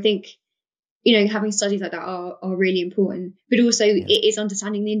other. So I think having studies like that are really important, but also it is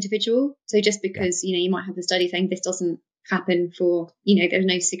understanding the individual. So just because, you might have a study saying this doesn't happen for, there's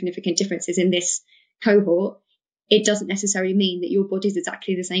no significant differences in this cohort, it doesn't necessarily mean that your body's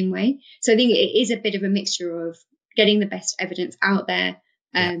exactly the same way. So I think it is a bit of a mixture of getting the best evidence out there,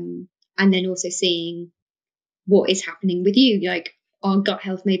 and then also seeing what is happening with you. Like our gut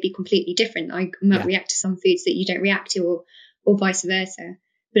health may be completely different. I might react to some foods that you don't react to, or vice versa.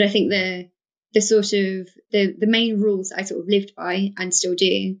 But I think the sort of the main rules that I sort of lived by and still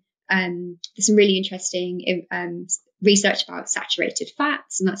do, there's some really interesting research about saturated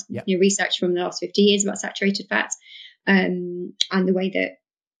fats, and that's research from the last 50 years about saturated fats, and the way that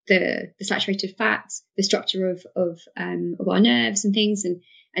the saturated fats, the structure of our nerves and things,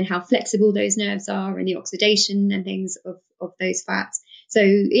 and how flexible those nerves are, and the oxidation and things of those fats. So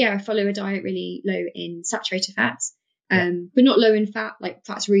I follow a diet really low in saturated fats, but not low in fat. Like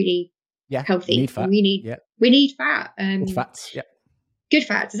fat's really healthy. We need fat. We need fat. Good fats. Good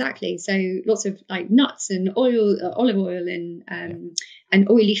fats, exactly. So lots of like nuts and oil, olive oil, and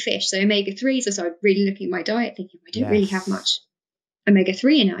oily fish. So omega-3s. So I started really looking at my diet, thinking I don't really have much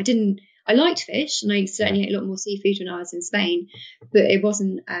omega-3 in it. I liked fish, and I certainly ate a lot more seafood when I was in Spain, but it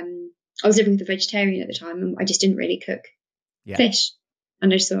wasn't. I was living with a vegetarian at the time, and I just didn't really cook fish.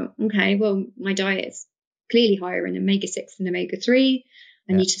 And I just thought, okay, well, my diet is clearly higher in omega-6 than omega-3.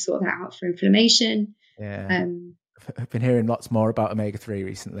 I need to sort that out for inflammation. I've been hearing lots more about omega-3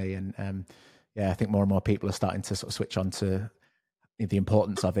 recently, and I think more and more people are starting to sort of switch on to the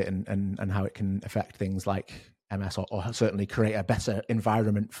importance of it and how it can affect things like MS, or certainly create a better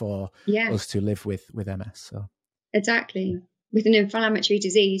environment for us to live with MS. So exactly, with an inflammatory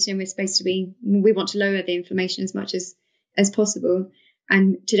disease, and we want to lower the inflammation as much as possible.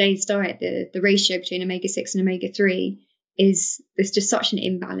 And today's diet, the ratio between omega-6 and omega-3 there's just such an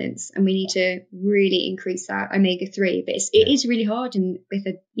imbalance, and we need to really increase that omega-3. But it is really hard, and with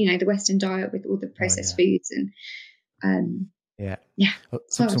the Western diet with all the processed foods and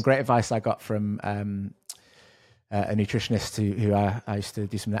some great advice I got from a nutritionist who I used to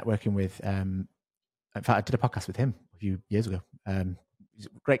do some networking with. In fact, I did a podcast with him a few years ago. He's a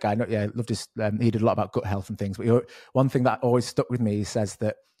great guy. Loved his. He did a lot about gut health and things. But one thing that always stuck with me, he says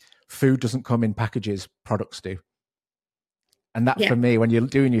that food doesn't come in packages, products do. And that for me, when you're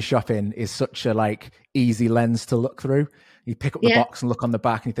doing your shopping, is such a easy lens to look through. You pick up the box and look on the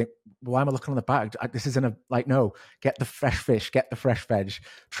back, and you think, why am I looking on the back? This isn't no, get the fresh fish, get the fresh veg,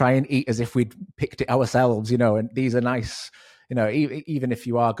 try and eat as if we'd picked it ourselves, and these are nice, even if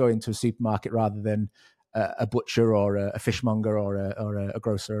you are going to a supermarket rather than a butcher or a fishmonger or a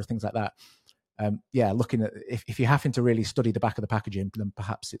grocer or things like that. Looking at, if you're having to really study the back of the packaging, then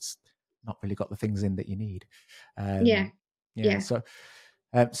perhaps it's not really got the things in that you need. So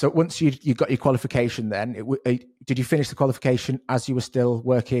So once you got your qualification, then did you finish the qualification as you were still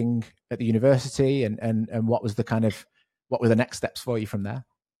working at the university, and what was what were the next steps for you from there?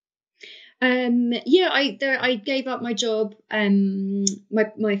 I gave up my job,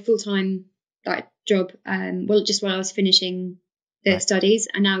 my full time job, just while I was finishing the studies,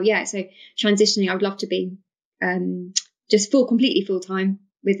 and now so transitioning. I would love to be just completely full time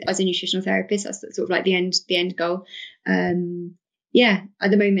as a nutritional therapist. That's sort of like the end goal. At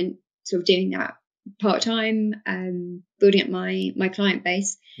the moment, sort of doing that part time, building up my client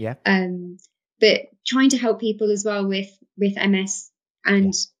base. Yeah. But trying to help people as well with MS,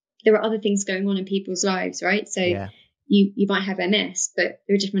 and there are other things going on in people's lives, right? So you might have MS, but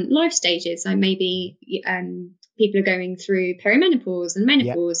there are different life stages. Like maybe people are going through perimenopause and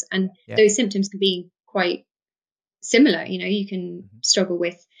menopause, and those symptoms can be quite similar. You can struggle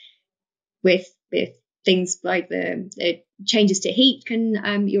with things like the changes to heat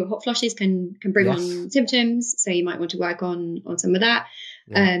your hot flushes can bring on symptoms. So you might want to work on some of that.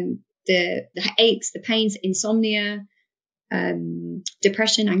 The aches, the pains, insomnia,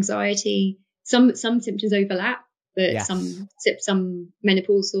 depression, anxiety. Some symptoms overlap, but some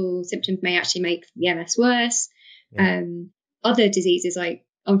menopausal symptoms may actually make the MS worse. Other diseases, like,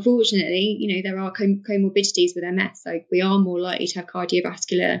 unfortunately, there are comorbidities with MS. Like, we are more likely to have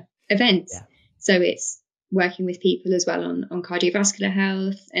cardiovascular events. So it's working with people as well on cardiovascular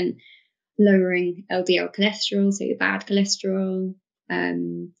health and lowering LDL cholesterol, so your bad cholesterol,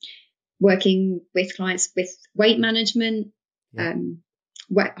 working with clients with weight management.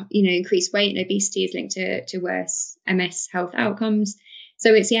 Increased weight and obesity is linked to worse MS health outcomes.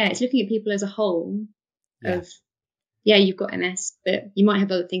 So it's looking at people as a whole of, you've got MS, but you might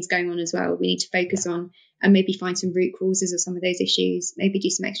have other things going on as well. We need to focus on and maybe find some root causes of some of those issues, maybe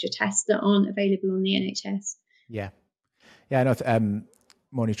do some extra tests that aren't available on the NHS. I know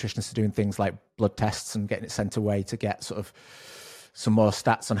more nutritionists are doing things like blood tests and getting it sent away to get sort of some more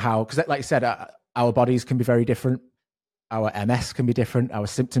stats on how, because like you said, our bodies can be very different. Our MS can be different. Our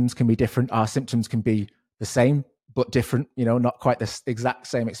symptoms can be different. Our symptoms can be the same, but different, not quite the exact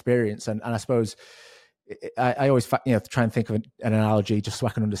same experience. And I suppose I always try and think of an analogy just so I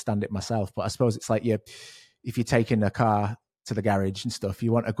can understand it myself. But I suppose it's like if you're taking a car to the garage and stuff,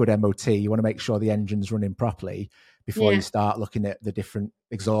 you want a good MOT. You want to make sure the engine's running properly before you start looking at the different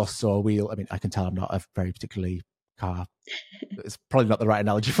exhausts or wheel. I mean, I can tell I'm not a very particularly car. It's probably not the right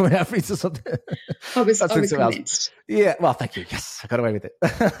analogy for me to something. I was convinced. Yeah, well, thank you. Yes, I got away with it.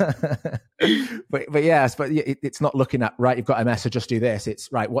 but it's not looking at, right, you've got MS, so just do this.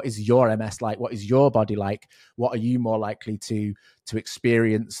 It's, right, what is your MS like? What is your body like? What are you more likely to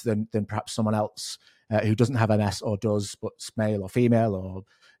experience than perhaps someone else who doesn't have MS or does, but's male or female or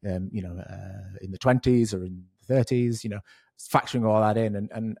in the 20s or in the 30s, factoring all that in.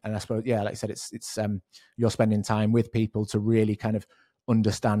 And I suppose, like I said, it's you're spending time with people to really kind of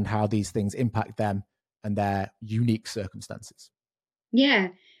understand how these things impact them and their unique circumstances. Yeah.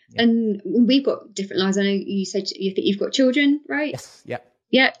 And we've got different lives. I know you said you think you've got children, right? Yes. Yeah.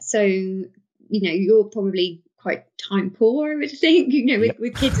 Yeah. So, you're probably quite time poor, I would think,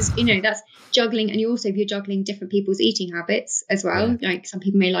 with kids, that's juggling. And if you're juggling different people's eating habits as well, like some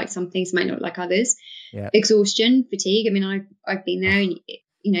people may like some things, might not like others. Exhaustion, fatigue. I mean, I've been there, and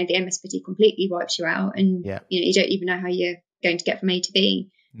the MS fatigue completely wipes you out, and you don't even know how you're going to get from A to B,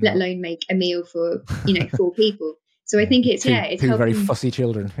 let alone make a meal for 4 people. So I think it's it's two very fussy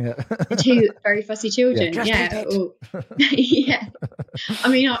children. Two very fussy children. I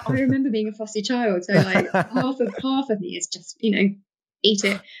mean, I remember being a fussy child, so like half of me is just eat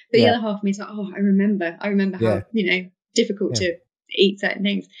it, but the other half of me is like, I remember how difficult to eat certain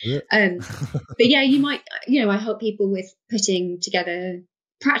things. But you might I help people with putting together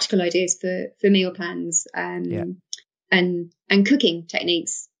practical ideas for meal plans and cooking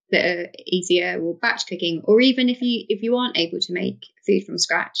techniques that are easier, or batch cooking, or even if you aren't able to make food from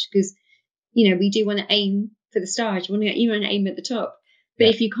scratch, because we do want to aim for the stars, you want to aim at the top, but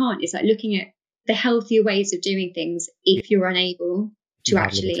if you can't, it's like looking at the healthier ways of doing things if you're unable to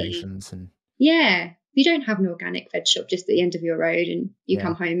actually you don't have an organic veg shop just at the end of your road and you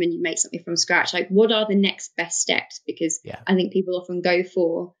come home and you make something from scratch. Like, what are the next best steps? Because I think people often go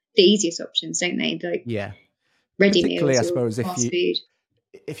for the easiest options, don't they? Like ready meals, I suppose, or fast food.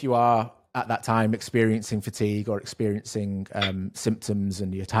 If you are at that time experiencing fatigue or experiencing symptoms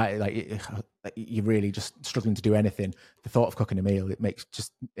and you're tired, like you're really just struggling to do anything, the thought of cooking a meal, it makes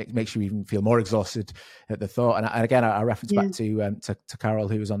you even feel more exhausted at the thought. And again, I reference back to Carol,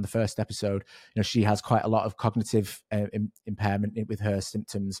 who was on the first episode. She has quite a lot of cognitive impairment with her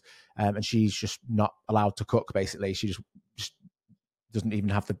symptoms, and she's just not allowed to cook. Basically, she just doesn't even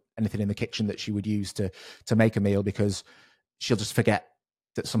have anything in the kitchen that she would use to make a meal, because she'll just forget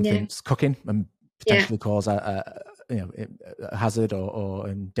that something's cooking and potentially cause a hazard or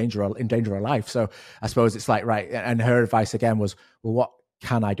endanger her life. So I suppose it's like, right. And her advice again was, well, what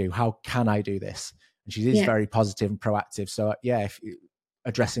can I do? How can I do this? And she is very positive and proactive. So if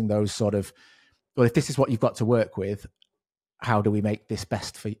addressing those sort of, well, if this is what you've got to work with, how do we make this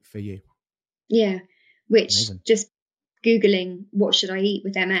best for you? Yeah. Which Amazing. Just Googling what should I eat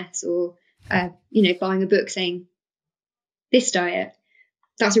with MS, or, buying a book saying this diet,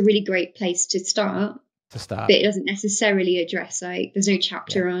 that's a really great place to start. But it doesn't necessarily address, like, there's no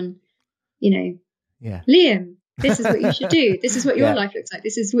chapter on, Liam, this is what you should do. This is what your life looks like.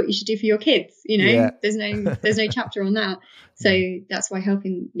 This is what you should do for your kids. There's no chapter on that. So that's why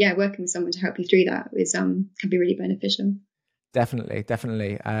working with someone to help you through that is can be really beneficial.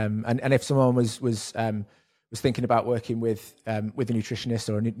 Definitely. And if someone was thinking about working with a nutritionist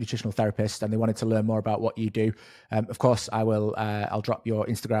or a nutritional therapist, and they wanted to learn more about what you do, of course I'll drop your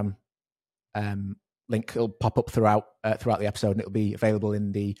Instagram link. It'll pop up throughout the episode, and it'll be available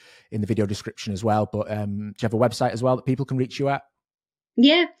in the video description as well. But do you have a website as well that people can reach you at?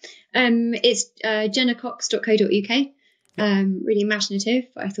 Yeah, it's jennacox.co.uk. Really imaginative.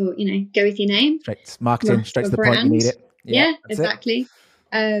 I thought, go with your name. Straight to the point. You need it. Yeah, exactly.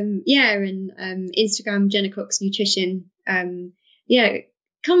 And Instagram, Jenna Cox Nutrition. Come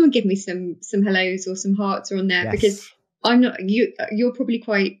and give me some hellos or some hearts on there, because I'm not, you're probably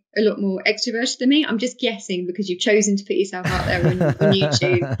quite a lot more extroverted than me. I'm just guessing because you've chosen to put yourself out there on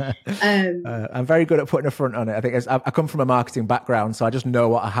YouTube. I'm very good at putting a front on it. I think I come from a marketing background, so I just know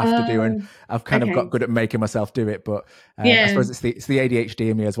what I have to do, and I've kind of got good at making myself do it. But I suppose it's the ADHD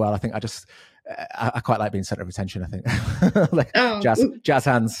in me as well. I think I quite like being center of attention, I think. Like jazz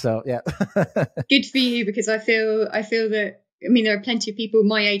hands. So yeah. Good for you, because I feel that, there are plenty of people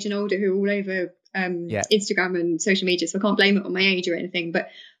my age and older who are all over Instagram and social media, so I can't blame it on my age or anything. But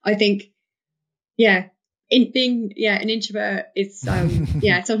I think, in being an introvert, it's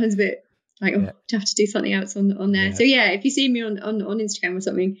sometimes a bit like, to have to do something else on there. So if you see me on Instagram or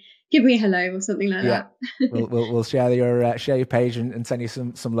something, give me a hello or something like that. We'll share your page and send you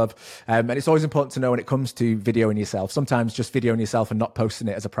some love. And it's always important to know, when it comes to videoing yourself, sometimes just videoing yourself and not posting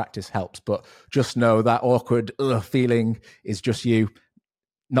it as a practice helps, but just know that awkward feeling is just you,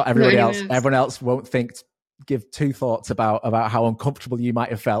 not everybody else. Everyone else won't give two thoughts about how uncomfortable you might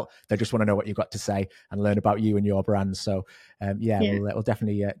have felt. They just want to know what you've got to say and learn about you and your brand. So we'll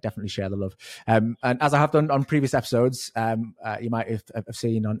definitely share the love. And as I have done on previous episodes, you might have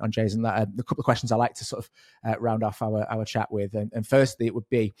seen on Jason that a couple of questions I like to sort of round off our chat with. And firstly, it would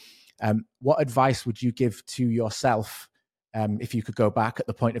be, what advice would you give to yourself if you could go back at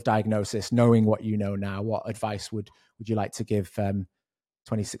the point of diagnosis, knowing what you know now? What advice would you like to give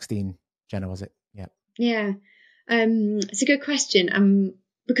 2016 Jenna, was it? Yeah. It's a good question.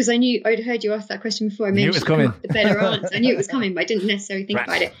 Because I'd heard you ask that question before. I mentioned the better answer. I knew it was coming, but I didn't necessarily think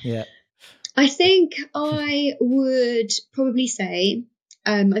about it. Yeah. I think I would probably say,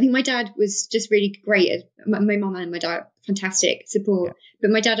 I think my dad was just really great. My mum and my dad, fantastic support. Yeah.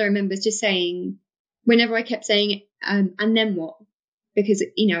 But my dad, I remember just saying, whenever I kept saying, and then what? Because,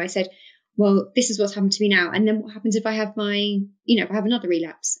 I said, well, this is what's happened to me now. And then what happens if I have if I have another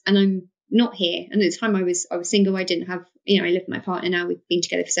relapse and I'm not here? And at the time I was single. I didn't have, I lived with my partner now. We've been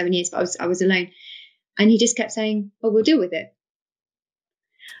together for 7 years, but I was alone. And he just kept saying, well, we'll deal with it.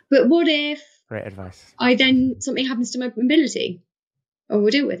 But what if great advice, something happens to my mobility? Oh,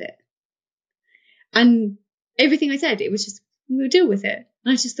 we'll deal with it. And everything I said, it was just, we'll deal with it.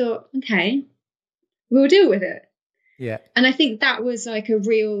 And I just thought, okay, we'll deal with it. Yeah. And I think that was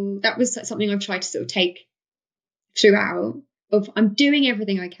that was something I've tried to sort of take throughout, of I'm doing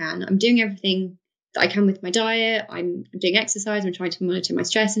everything I can. I'm doing everything that I can with my diet. I'm doing exercise. I'm trying to monitor my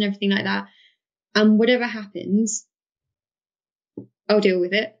stress and everything like that. And whatever happens, I'll deal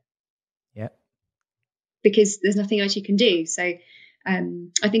with it. Yeah. Because there's nothing else you can do. So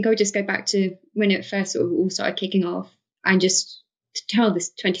I think I would just go back to when it first sort of all started kicking off, and just tell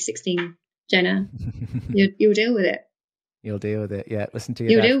this 2016 Jenna, you'll deal with it. You'll deal with it. Yeah. Listen to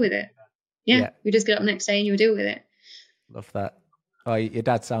your You'll dad. deal with it. Yeah. You just get up next day and you'll deal with it. Love that. Oh, your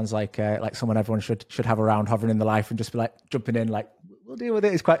dad sounds like someone everyone should have around, hovering in the life, and just be like jumping in, like, we'll deal with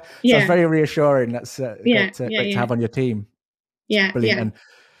it. It's quite, sounds very reassuring. That's great to have on your team. Yeah. Brilliant.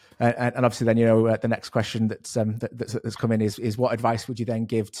 Yeah. And obviously then, the next question that's come in is what advice would you then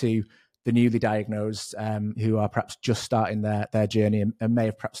give to the newly diagnosed who are perhaps just starting their journey and may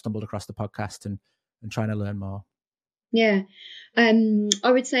have perhaps stumbled across the podcast and trying to learn more? Yeah.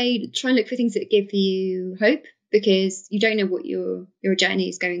 I would say try and look for things that give you hope. because you don't know what your journey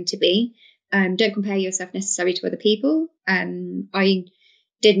is going to be. Don't compare yourself necessarily to other people. I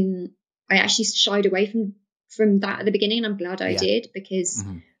actually shied away from that at the beginning, and I'm glad I did, because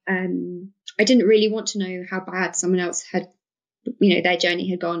I didn't really want to know how bad someone else had, their journey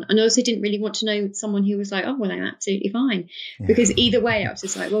had gone. And I also didn't really want to know someone who was like, oh, well, I'm absolutely fine. Because either way, I was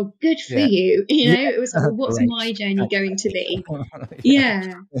just like, well, good for you. It was like, well, what's my journey going to be?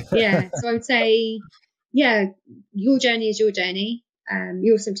 Yeah. So I would say, your journey is your journey.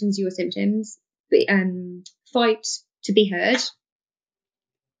 Your symptoms are your symptoms. But, fight to be heard,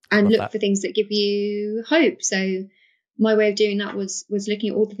 and look for things that give you hope. So my way of doing that was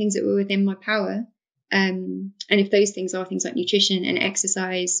looking at all the things that were within my power. And if those things are things like nutrition and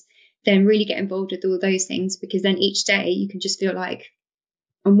exercise, then really get involved with all those things, because then each day you can just feel like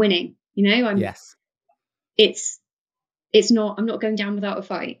I'm winning. I'm not going down without a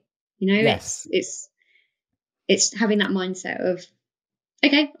fight. It's having that mindset of,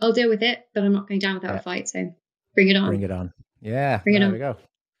 okay, I'll deal with it, but I'm not going down without a fight. So bring it on. Yeah, there we go.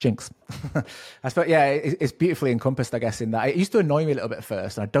 Jinx. I suppose, it's beautifully encompassed, I guess, in that. It used to annoy me a little bit at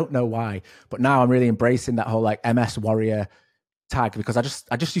first, and I don't know why, but now I'm really embracing that whole like MS warrior tag, because I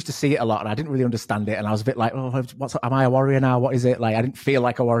just used to see it a lot and I didn't really understand it, and I was a bit like, oh, am I a warrior now? What is it? Like, I didn't feel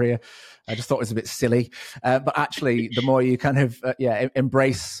like a warrior. I just thought it was a bit silly. But actually, the more you kind of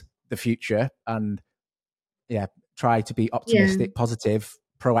embrace the future and try to be optimistic, positive,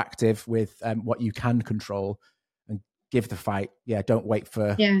 proactive with what you can control, and give the fight. Don't wait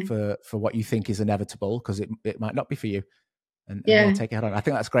for what you think is inevitable, because it might not be for you. And take it head on. I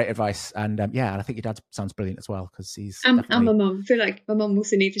think that's great advice. And and I think your dad sounds brilliant as well, because he's and my mum. I feel like my mum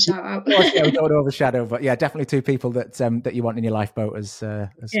also needs a shout out. We don't want to overshadow, but definitely two people that you want in your lifeboat, as my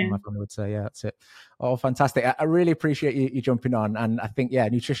family would say. That's it. Oh, fantastic. I really appreciate you jumping on. And I think,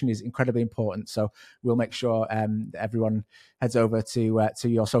 nutrition is incredibly important. So we'll make sure everyone heads over to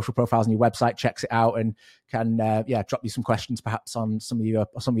your social profiles and your website, checks it out, and can drop you some questions perhaps on some of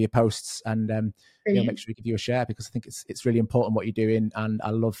your posts, and make sure we give you a share, because I think it's really important what you're doing. And I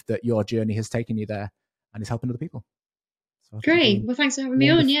love that your journey has taken you there and is helping other people. So great. Well, thanks for having me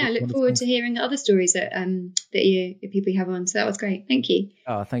on. I look forward to hearing other stories that people you have on. So that was great. Thank you.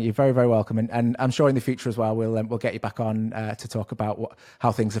 Oh, thank you. Very, very welcome. And I'm sure in the future as well, we'll get you back on to talk about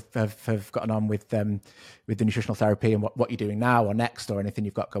how things have gotten on with the nutritional therapy, and what you're doing now or next, or anything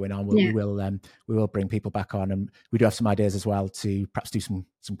you've got going on. We will bring people back on, and we do have some ideas as well to perhaps do some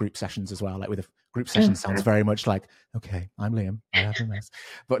group sessions as well. Like, with a group session sounds very much like, okay, I'm Liam, I have MS,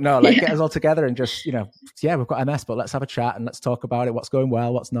 but no, like get us all together and just we've got MS, but let's have a chat and let's talk about it. What's going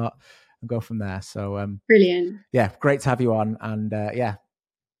well, what's not, and go from there. So brilliant. Great to have you on. And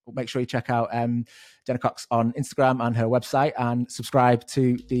make sure you check out Jenna Cox on Instagram and her website, and subscribe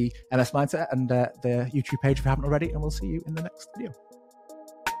to the MS Mindset and the YouTube page if you haven't already, and we'll see you in the next video.